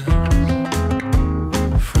this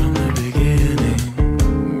from the beginning.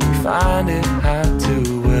 We find it hard to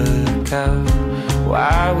work out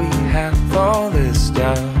why we have all this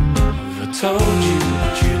stuff. If I told you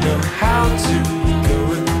that you know how to, you go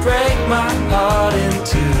and break my heart in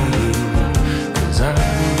two. 'Cause I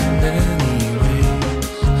wouldn't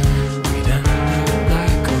anyways. We'd end up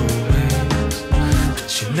like always. But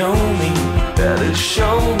you know me, you better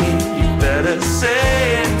show me, you better say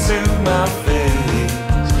it to my face.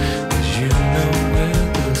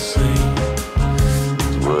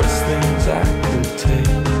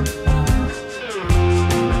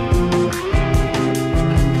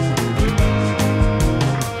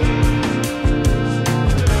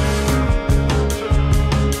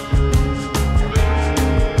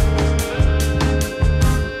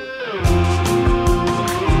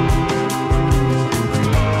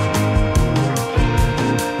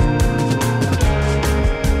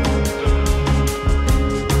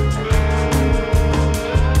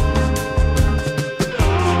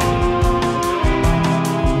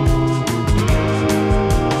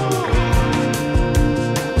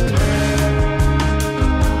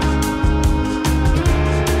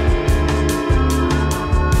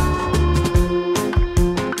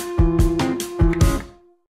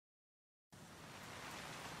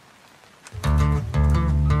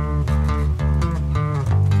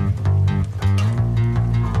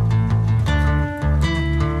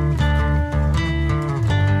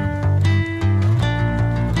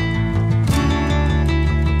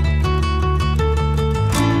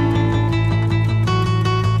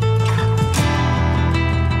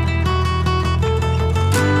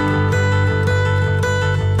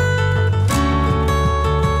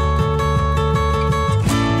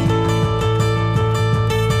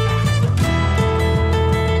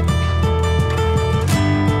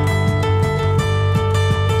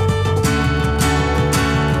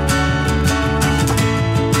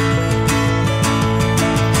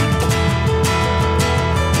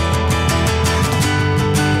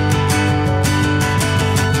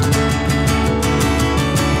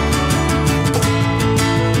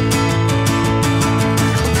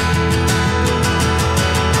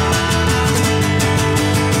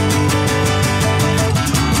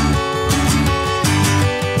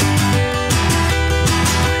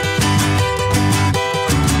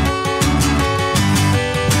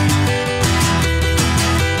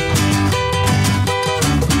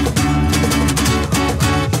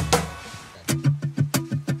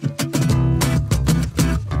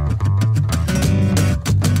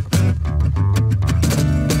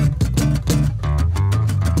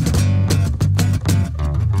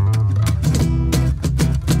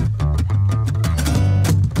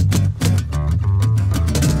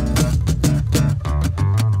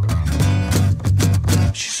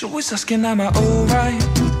 always asking am I alright,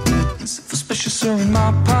 as if suspicious or in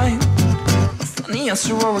my pint. A funny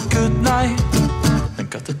answer or a good night,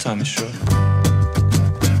 thank God the time is short.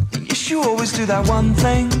 And yes, you always do that one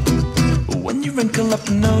thing, but when you wrinkle up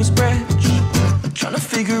the nose bridge, I'm trying to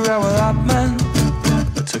figure out what that meant.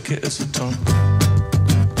 I took it as a taunt.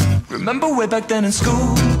 Remember way back then in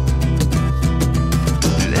school,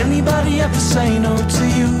 did anybody ever say no to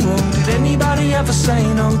you? Oh, did anybody ever say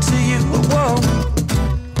no to you? Oh, whoa.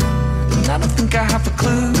 And I don't think I have a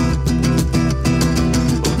clue.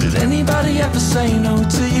 Oh, did anybody ever say no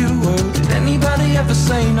to you? Oh, did anybody ever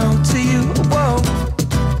say no to you? Oh, whoa.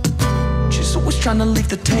 She's always trying to leave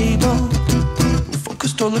the table,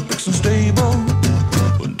 focused, toilet bricks unstable.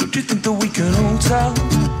 But don't you think that we can all tell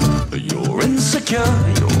you're insecure,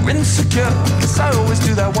 you're insecure? Cause I always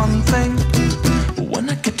do that one thing, but when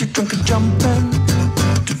I get you drunk and jumping,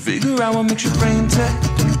 to figure out what makes your brain tick.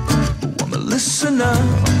 Oh, I'm a listener,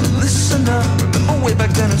 I'm a listener. Remember way back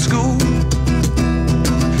then in school, oh,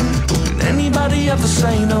 did anybody ever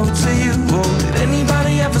say no to you? Oh, did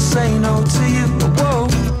anybody ever say no to you? Oh, whoa.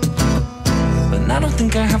 And I don't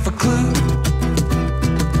think I have a clue.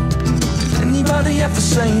 Did anybody ever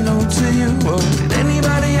say no to you? Oh, did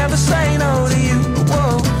anybody ever say no to you?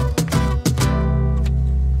 Whoa.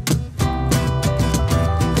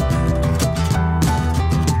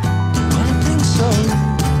 I don't think so.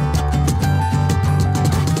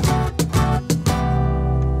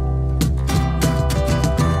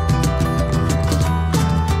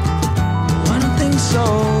 I don't think so.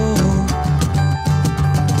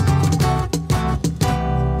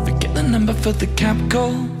 Forget the number for the cab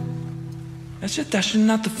call as you're dashing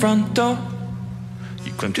out the front door.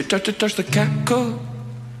 You claim to touch the cat code,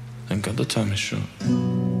 and God the time is short.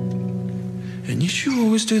 And yes, you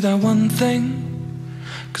always do that one thing,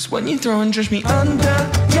 cause when you throw and judge me under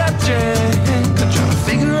your drink, I'm trying to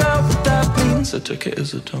figure out what that means. I took it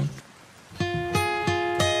as a taunt.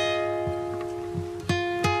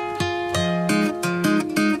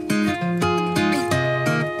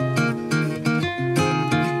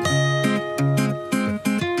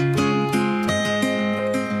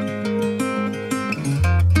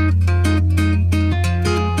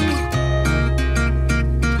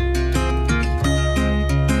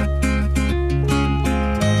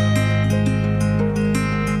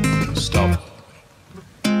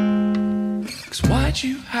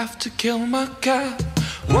 Have to kill my cat?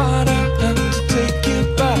 Why'd I have to take you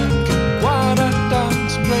back? And why'd I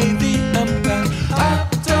dance, play the empath? I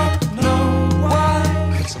don't know why.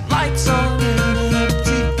 Put some lights on in an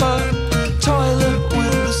empty pub, toilet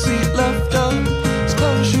with the seat left up.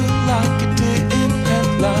 Close you like it did in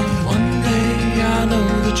headline. One day I know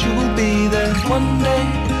that you will be there. One day,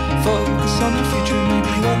 focus on the future.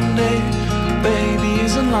 Maybe one day, baby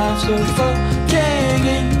isn't life so fucking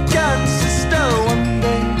inconsistent. One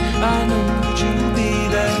day I know that you will be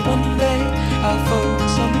there. One day I'll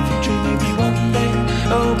focus on the future. Maybe one day,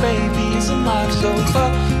 oh baby, isn't life so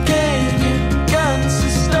fucking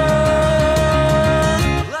inconsistent?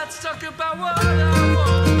 Let's talk about what I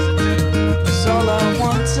want to do. Cause all I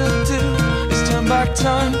want to do is turn back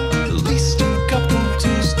time at least a couple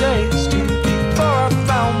Tuesdays to before I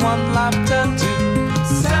found one life tattoo.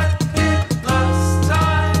 Said it last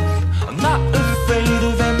time, I'm not afraid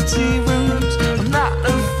of empty rooms, I'm not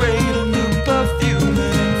afraid of new perfume.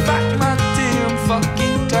 And in fact, my dear, I'm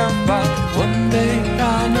fucking terrified. One day I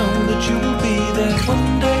know that you will be there. One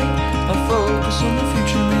day I'll focus on the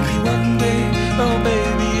future. Maybe one day, oh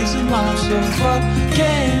baby, isn't life so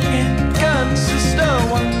fucking inconsistent?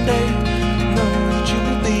 One day, know that you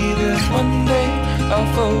will be there. One day I'll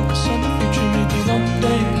focus on the future. Maybe one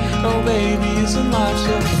day, oh baby, isn't life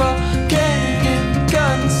so fucking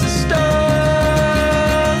inconsistent?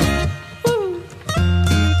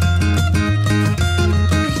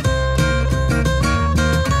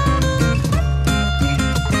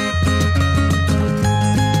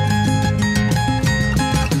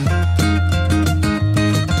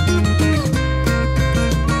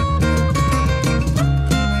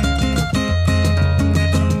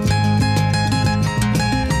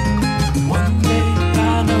 One day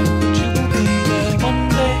I know that you will be there. One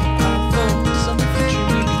day I'll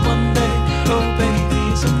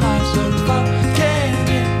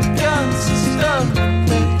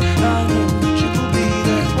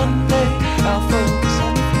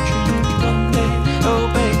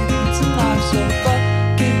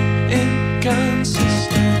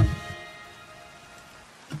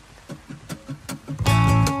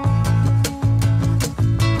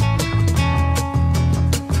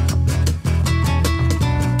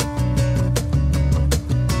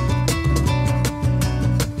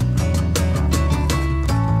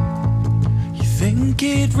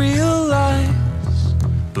realize,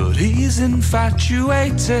 but he's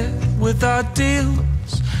infatuated with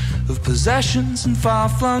ideals of possessions and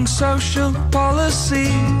far-flung social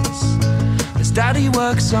policies. His daddy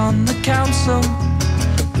works on the council,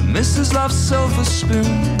 the missus loves silver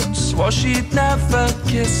spoons. Swore she'd never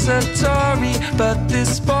kiss a Tory, but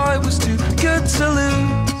this boy was too good to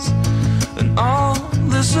lose. And all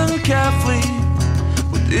listen carefully,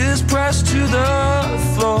 with ears pressed to the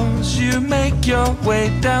floor as you make your way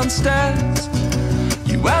downstairs.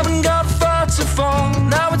 You haven't got far to fall.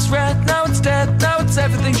 Now it's red, now it's dead, now it's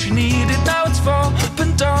everything she needed. Now it's fall,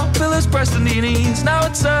 open door, pillows pressed on your knees. Now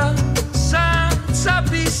it's a sad,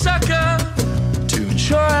 sappy sucker to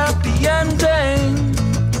ensure happy ending.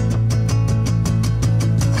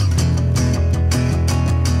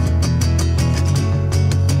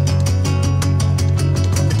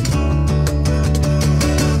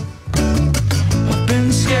 I've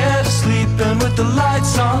been scared of sleeping with the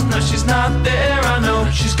lights on. No, she's not there, I know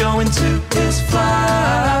she's going to his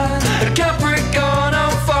flight. A Capricorn,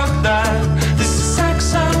 oh fuck that. This is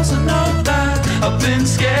sex house, I know that. I've been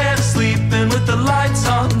scared of sleeping with the lights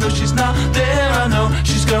on. No, she's not there, I know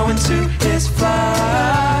she's going to his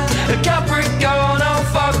flight. A Capricorn, oh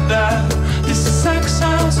fuck that. This is sex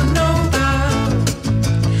house, I know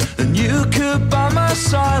that. And you could buy my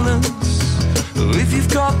silence if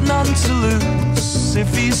you've got none to lose.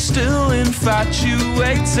 If he's still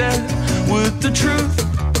infatuated with the truth.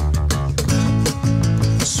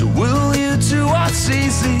 So will you do what's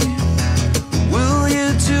easy? Will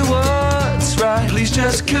you do what's right? Please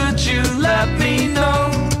just could you let me know?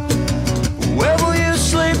 Where will you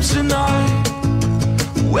sleep tonight?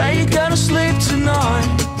 Where you gonna sleep tonight?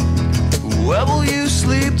 Where will you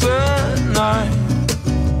sleep at night?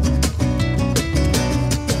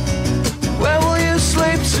 Where will you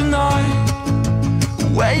sleep tonight?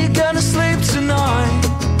 Where you gonna sleep tonight?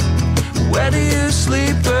 Where do you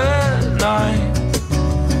sleep at night?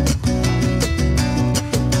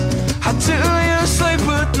 How do you sleep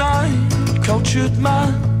at night? Cultured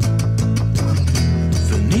man,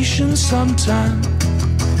 Venetian suntan,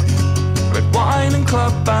 red wine and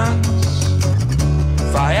club bands,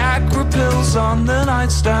 Viagra pills on the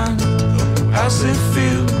nightstand. How's it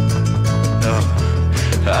feel?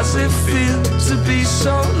 How's it feel to be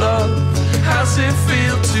so loved? How's it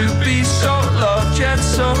feel to be so loved yet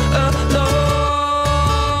so alone?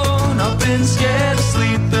 I've been scared of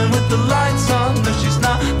sleeping with the lights on. No, she's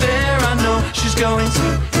not there, I know she's going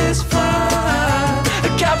to his flight. A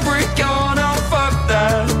Capricorn, oh fuck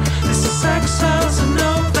that. This is sex house, I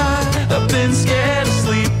know that. I've been scared of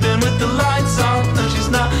sleeping with the lights on. No, she's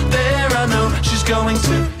not there, I know she's going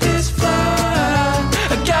to his flight.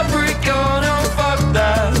 A Capricorn, oh fuck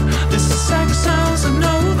that. This is sex house, I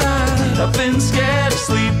know that. I've been scared of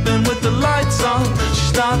sleeping with the lights on.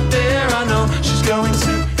 She's not there, I know she's going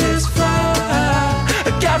to his flight.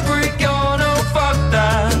 A Capricorn, oh fuck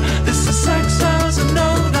that. This is sex house, I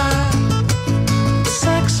know that.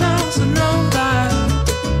 Sex house, I know that.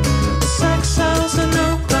 Sex house, I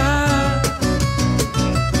know that.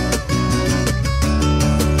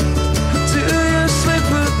 Do you sleep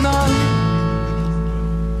at night?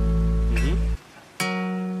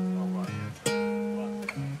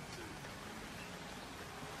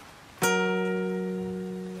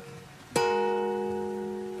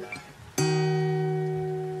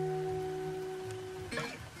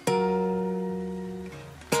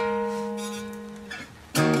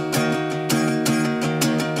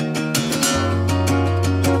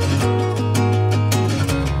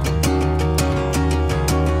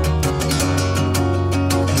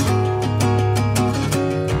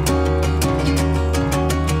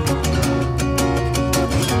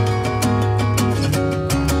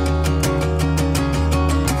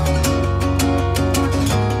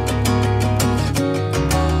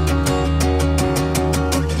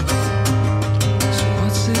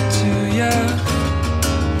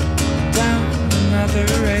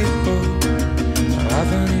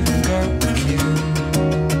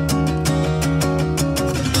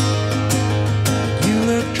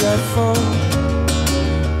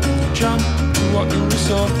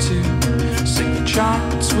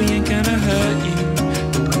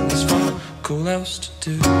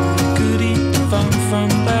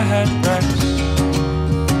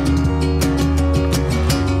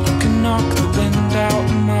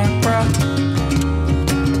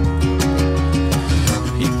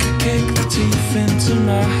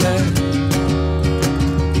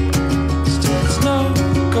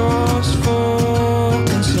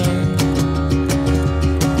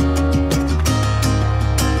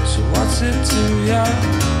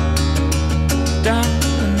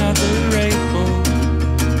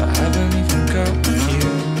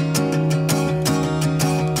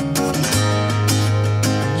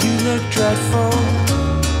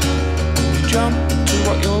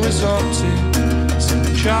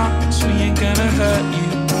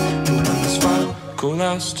 all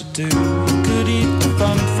else to do. You could eat the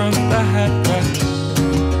fun from the headrest,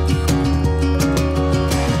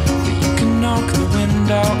 but you can knock the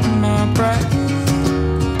wind out of my breath.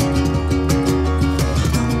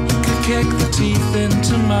 You could kick the teeth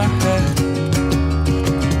into my head.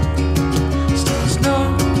 Still there's no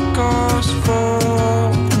cause for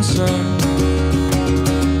concern.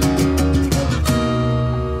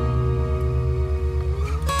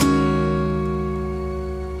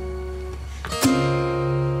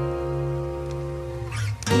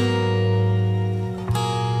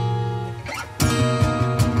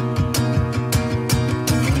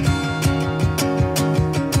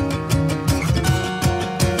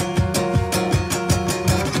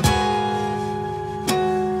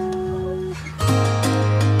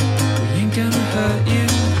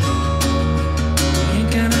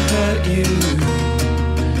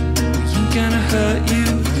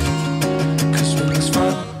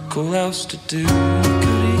 All else to do. You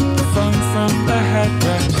could eat the fun from the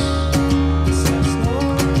headrest.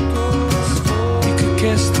 You could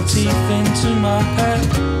kiss the teeth into my head.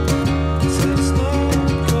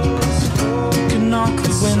 You could knock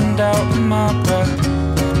the wind out of my breath.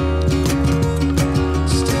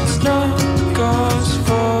 Still there's no cause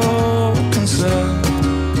for concern.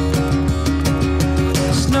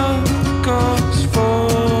 There's no cause for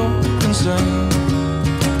concern.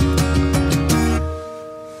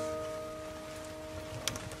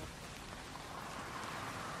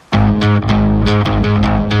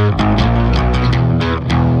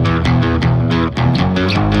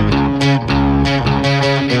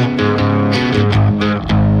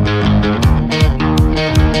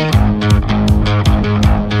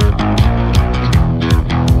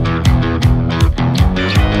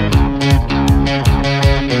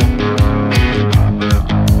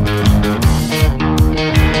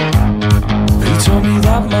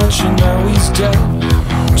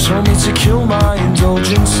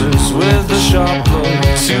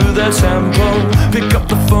 Pick up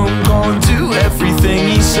the phone, call and do everything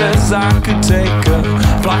he says. I could take a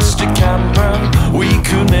plastic camera, we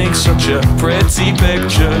could make such a pretty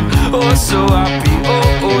picture. Oh, so happy,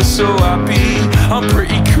 oh, so happy. I'm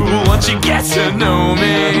pretty cool once you get to know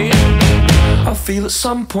me. I feel at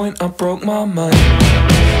some point I broke my mind.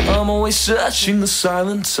 I'm always searching the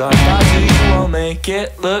silent side. How do you all make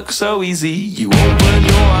it look so easy? You open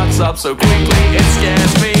your hearts up so quickly, it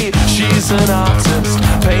scares me. She's an artist,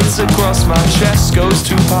 paints across my chest, goes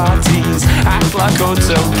to parties, act like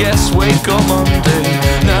hotel guests, wake up Monday,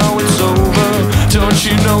 now it's over. Don't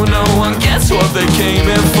you know no one gets what they came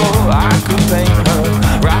in for? I could paint her,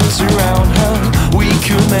 wrapped around her, we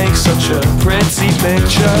could make such a pretty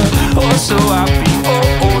picture. Oh, so happy,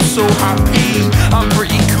 oh, so happy. I'm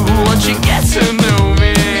pretty cool once you get to know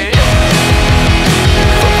me.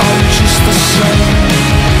 But I'm just the same,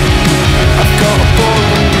 I've got a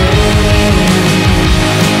boring name.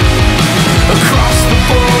 Across the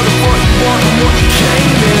board of what you want and what you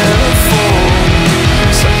came here for.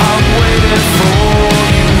 So I'm waiting for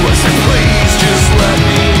you. I said please just let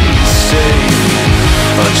me stay.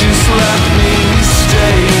 Or just let me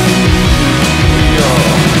stay.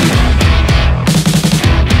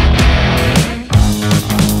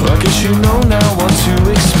 I guess you know now what to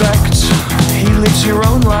expect. He lives your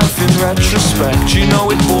own life in retrospect. You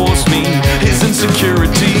know it bores me, his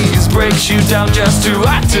insecurities breaks you down just to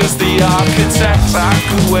act as the architect. I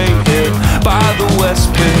could wait here by the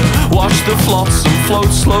west pier, watch the flotsam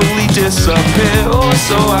float slowly disappear. Oh,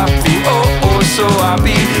 so happy, oh, so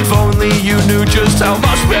happy. If only you knew just how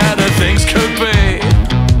much better things could be.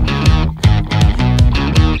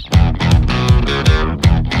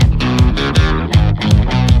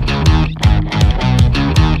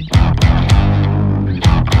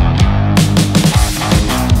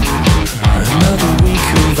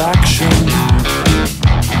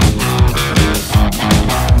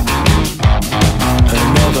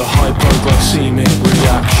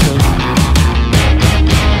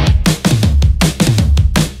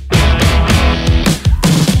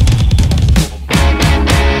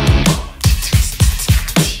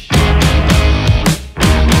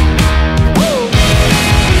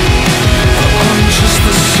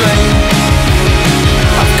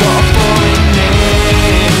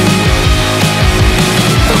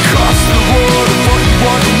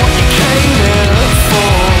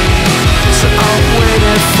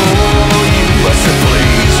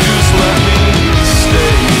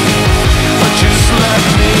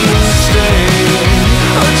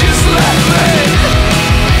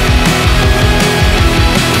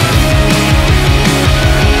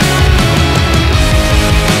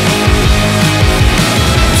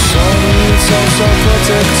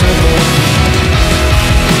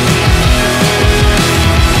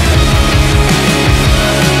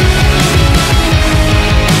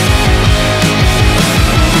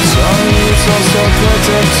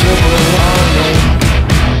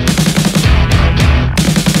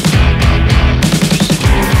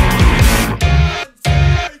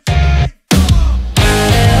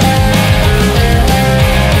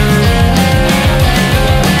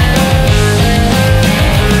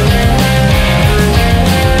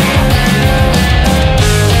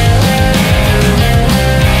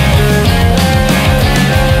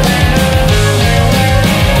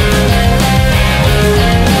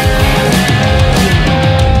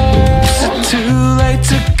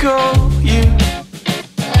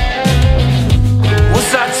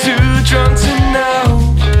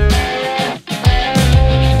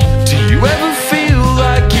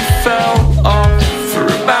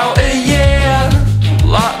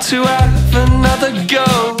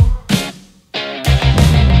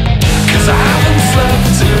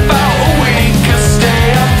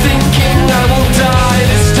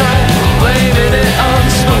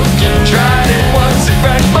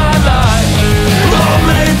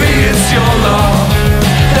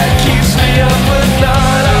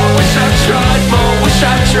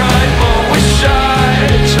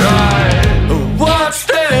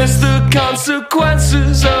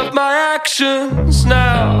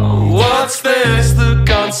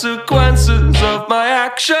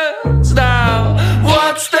 actions now.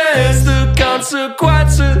 What's this? The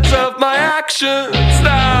consequences of my actions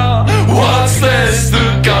now. What's this?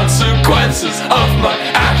 The consequences of my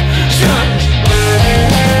actions.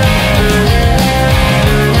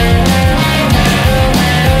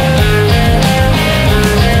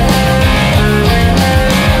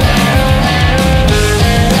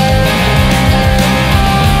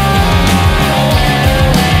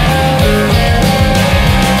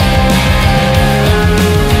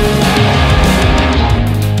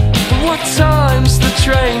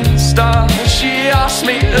 She asked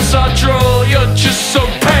me as I draw, you're just so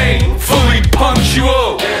painfully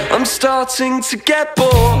punctual. I'm starting to get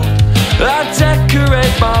bored. I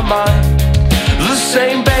decorate my mind the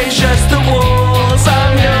same beige as the walls.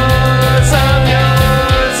 I'm yours, I'm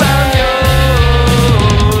yours, I'm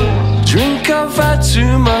yours. Drink, I've had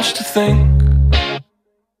too much to think.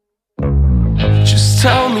 Just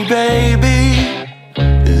tell me, baby,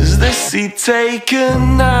 is this seat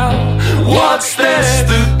taken now? What's this?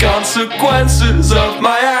 The consequences of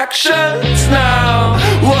my actions now.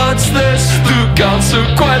 What's this? The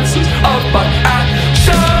consequences of my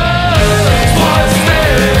actions. What's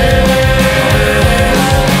this?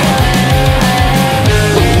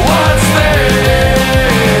 What's this?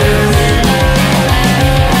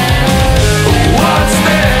 What's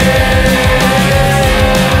this? What's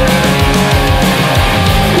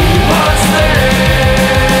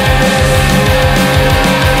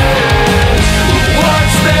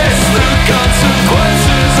this?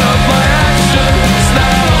 Consequences of my actions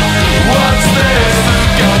now. What's this? The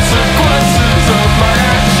consequences of my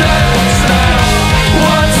actions now.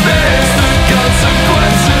 What's this? The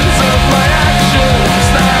consequences of my actions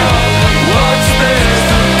now. What's this?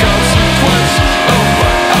 The consequences of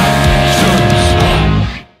my actions.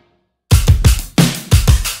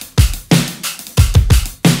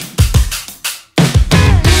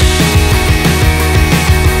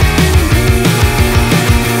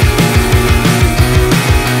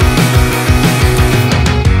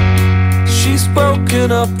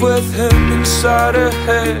 Broken up with him inside her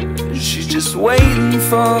head. She's just waiting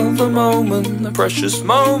for the moment, the precious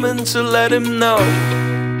moment to let him know.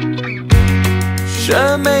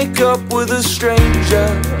 Share makeup with a stranger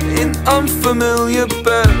in unfamiliar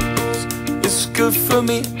beds. It's good for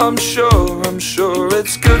me, I'm sure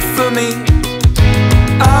it's good for me.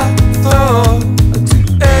 I thought I'd do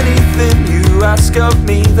anything you ask of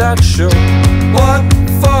me, that's sure. What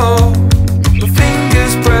for? The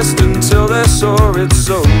fingers pressed until they're sore, it's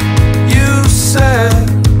so. You said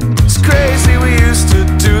it's crazy we used to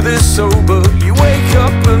do this sober. You wake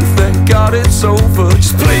up and thank God it's over.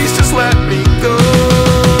 Just please just let me go.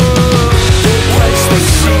 The place where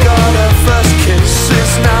she got her first kiss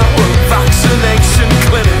is now a vaccination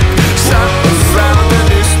clinic. Sat around a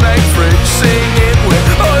newspaper fridge singing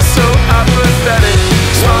we're oh so apathetic.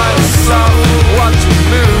 Smiles out, watching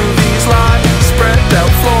movies like spread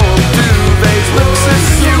out for duvets. Looks at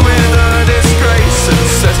you with a disgrace and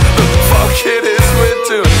says the fuck it is we're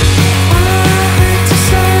doing. I hate to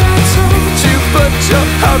say I told you, but your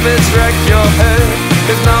habits wreck your head.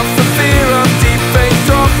 If not for fear of deep faith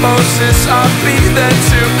osmosis, I'd be there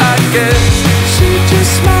too, I guess. She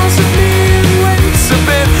just smiles at me and waits a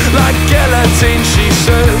bit like guillotine, she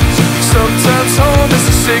says. Sometimes home is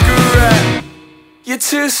a cigarette. You're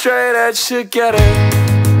too straight edge to get it.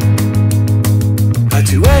 I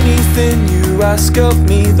do anything you ask of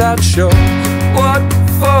me, that's sure. What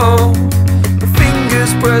for? The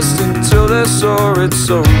fingers pressed until they're sore, it's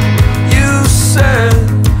so. You said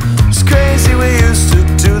it's crazy we used to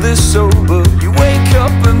do this sober. You wake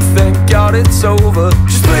up and thank God it's over.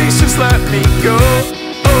 Just please just let me go.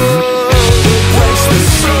 Oh, the place where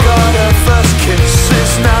she got her first kiss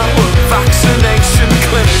is now a vaccination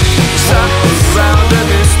clinic. Sat around a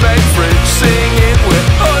newspaper fridge singing we're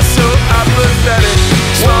oh so apathetic.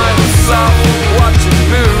 Smiles out, watching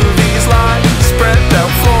movies like spread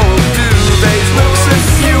out for duvets. Looks at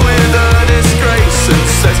you with a disgrace and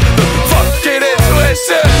says the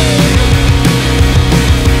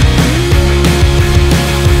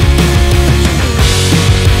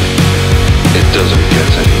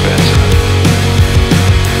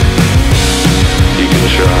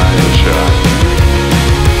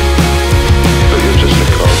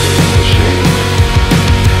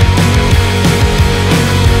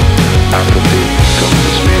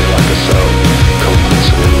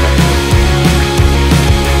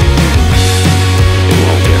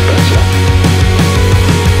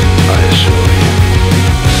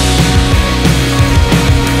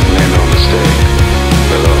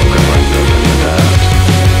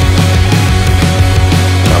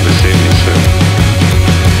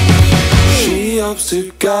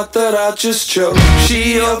God that I just chose.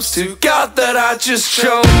 She hopes to God that I just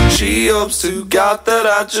chose. She hopes to God that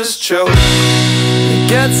I just chose. It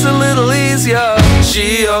gets a little easier.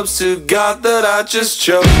 She hopes to God that I just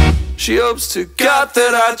chose. She hopes to God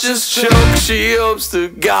that I just choke. She hopes to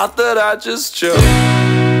God that I just choke.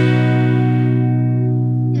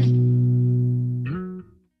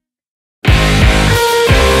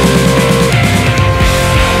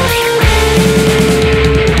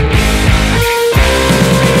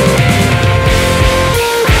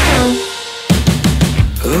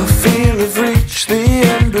 I feel I've reached the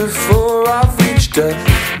end before I've reached death.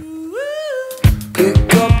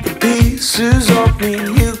 Pick up the pieces of me,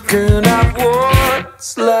 you can have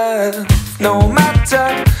what's left. No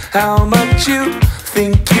matter how much you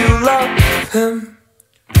think you love him,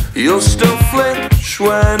 you'll still flinch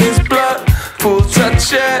when his blood full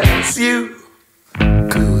touches you.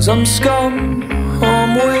 Cause I'm scum,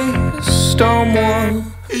 I'm waste, I'm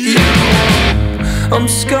one. I'm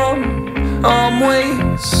scum, I'm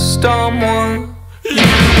waste, I'm one.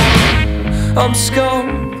 I'm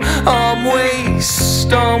scum, I'm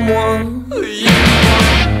waste, I'm one.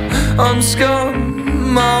 I'm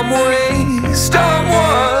scum, I'm waste, I'm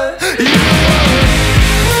one.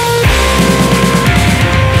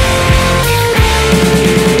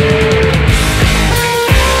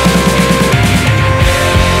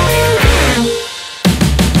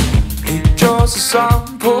 He draws a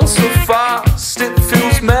sample so fast it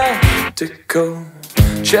feels medical.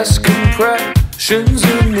 Chest compressions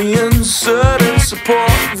in the insert and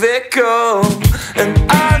support vehicle. And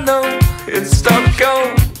I know it's stuck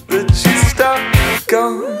on, that she's stuck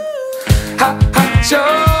on. Hot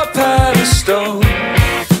your pedestal.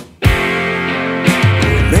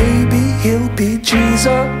 Maybe he'll be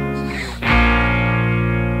Jesus.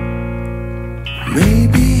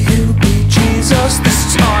 Maybe he'll be Jesus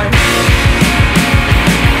this time.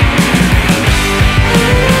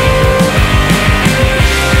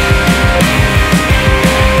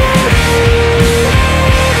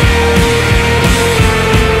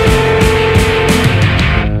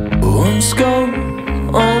 I'm scum,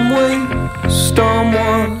 I'm waste, I'm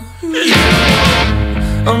one.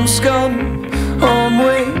 I'm scum, I'm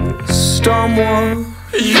waste, I'm one.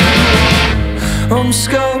 I'm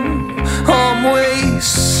scum,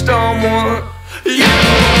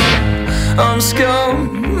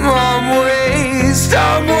 I'm waste,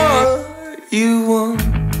 I'm what you want.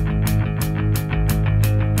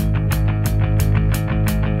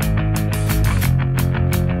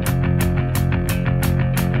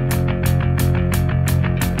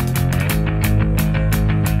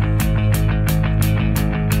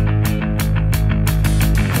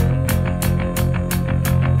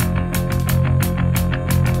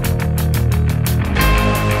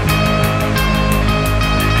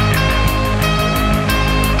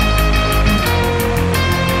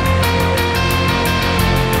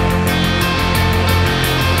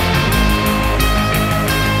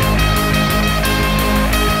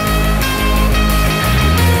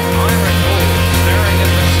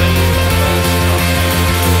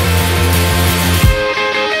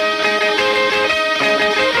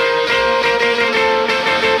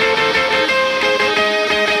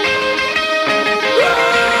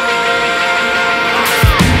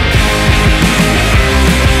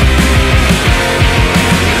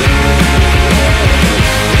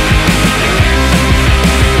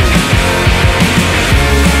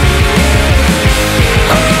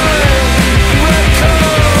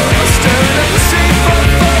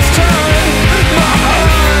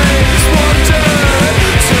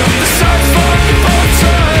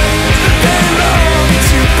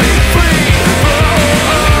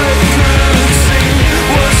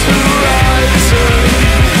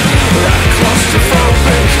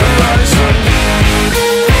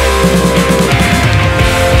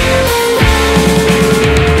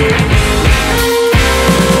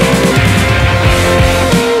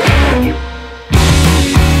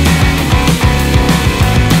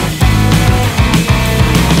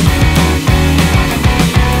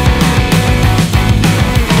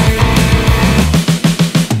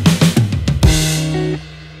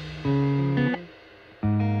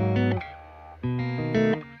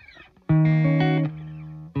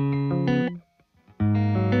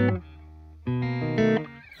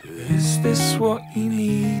 Is this what you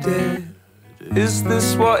needed? Is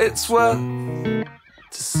this what it's worth?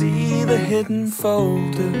 To see the hidden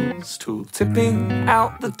folders, tool tipping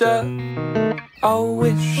out the dirt. I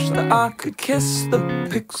wish that I could kiss the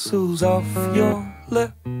pixels off your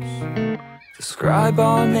lips. Describe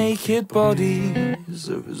our naked bodies,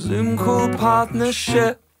 a Zoom call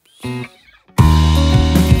partnerships.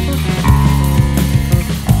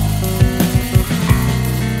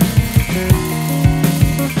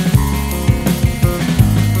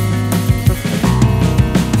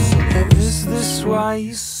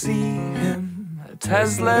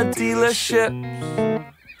 Tesla dealerships.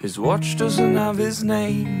 His watch doesn't have his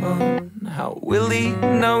name on. How will he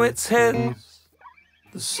know it's his?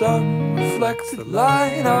 The sun reflects the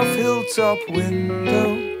light of hilltop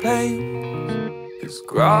window pane. His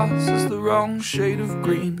grass is the wrong shade of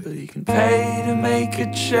green, but he can pay to make a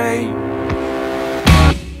change.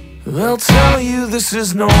 They'll tell you this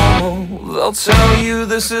is normal, they'll tell you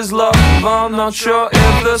this is love. I'm not sure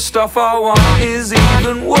if the stuff I want is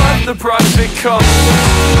even worth the price it costs.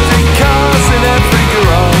 Big cars in every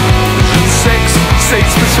garage and 6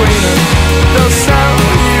 seats between them. They'll sell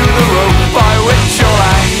you the rope by which you'll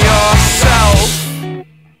hang yourself.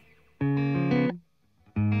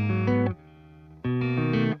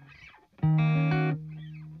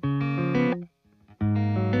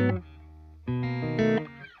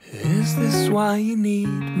 Is this why you need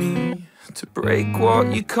me? To break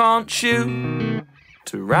what you can't chew?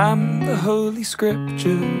 To ram the holy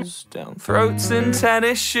scriptures down throats in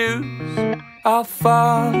tennis shoes? Our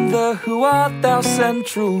Father, who art thou,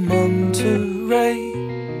 central Monterey,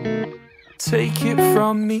 take it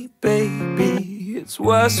from me, baby, it's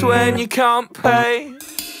worse when you can't pay.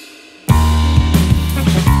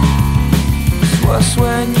 It's worse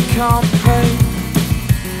when you can't pay.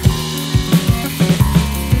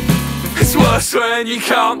 It's worse when you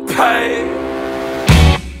can't pay.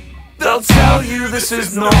 They'll tell you this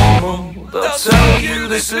is normal, they'll tell you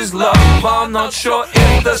this is love. I'm not sure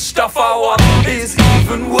if the stuff I want is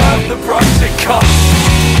even worth the price it costs.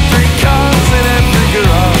 3 cars in every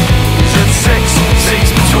garage and 6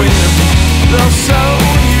 seats between them. They'll sell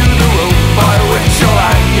you the rope by which you'll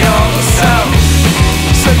hang yourself.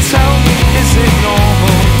 So tell me, is it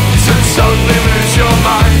normal to totally lose your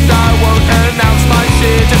mind? I won't announce my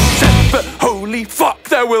sheer descent, but holy fuck,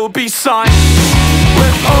 there will be signs.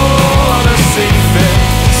 We're all on a scene fit,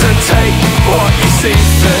 so take what you see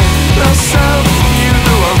fit. They'll sell you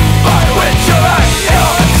the rope by which you'll hang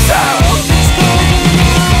yourself.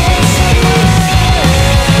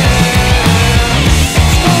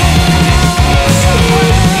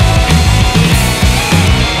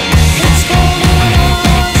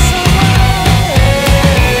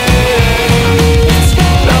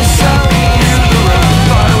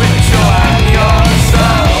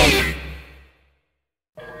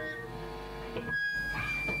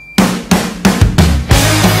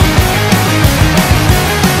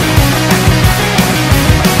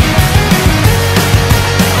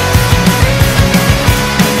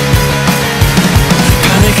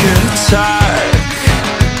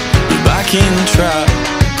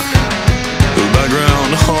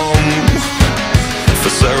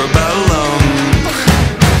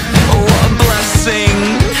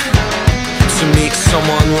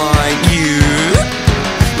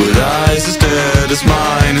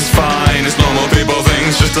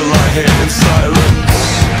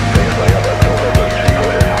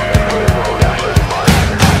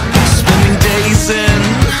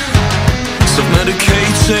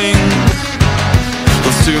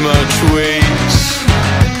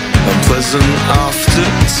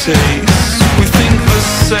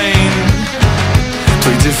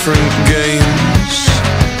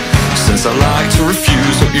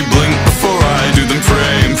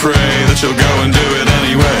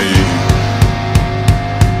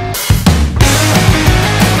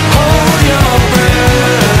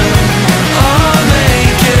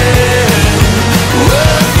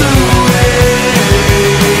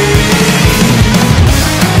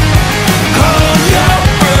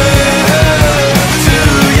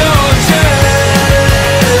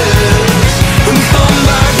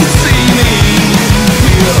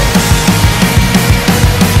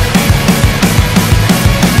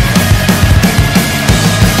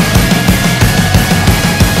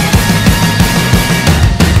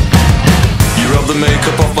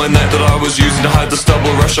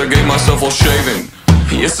 I gave myself all shaving.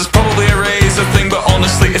 Yes, it's probably a razor thing, but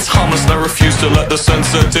honestly it's harmless and I refuse to let the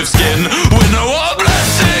sensitive skin win. Oh, what a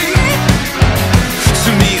blessing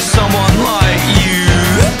to meet someone like you,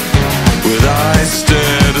 with eyes as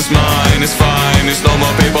dead as mine. It's fine, it's normal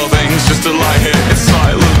people things, just to lie here in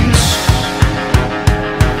silence.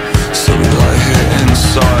 So we lie here in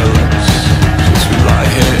silence. Yes, we lie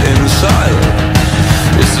here in silence.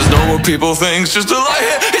 It's just normal people things, just to lie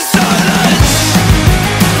here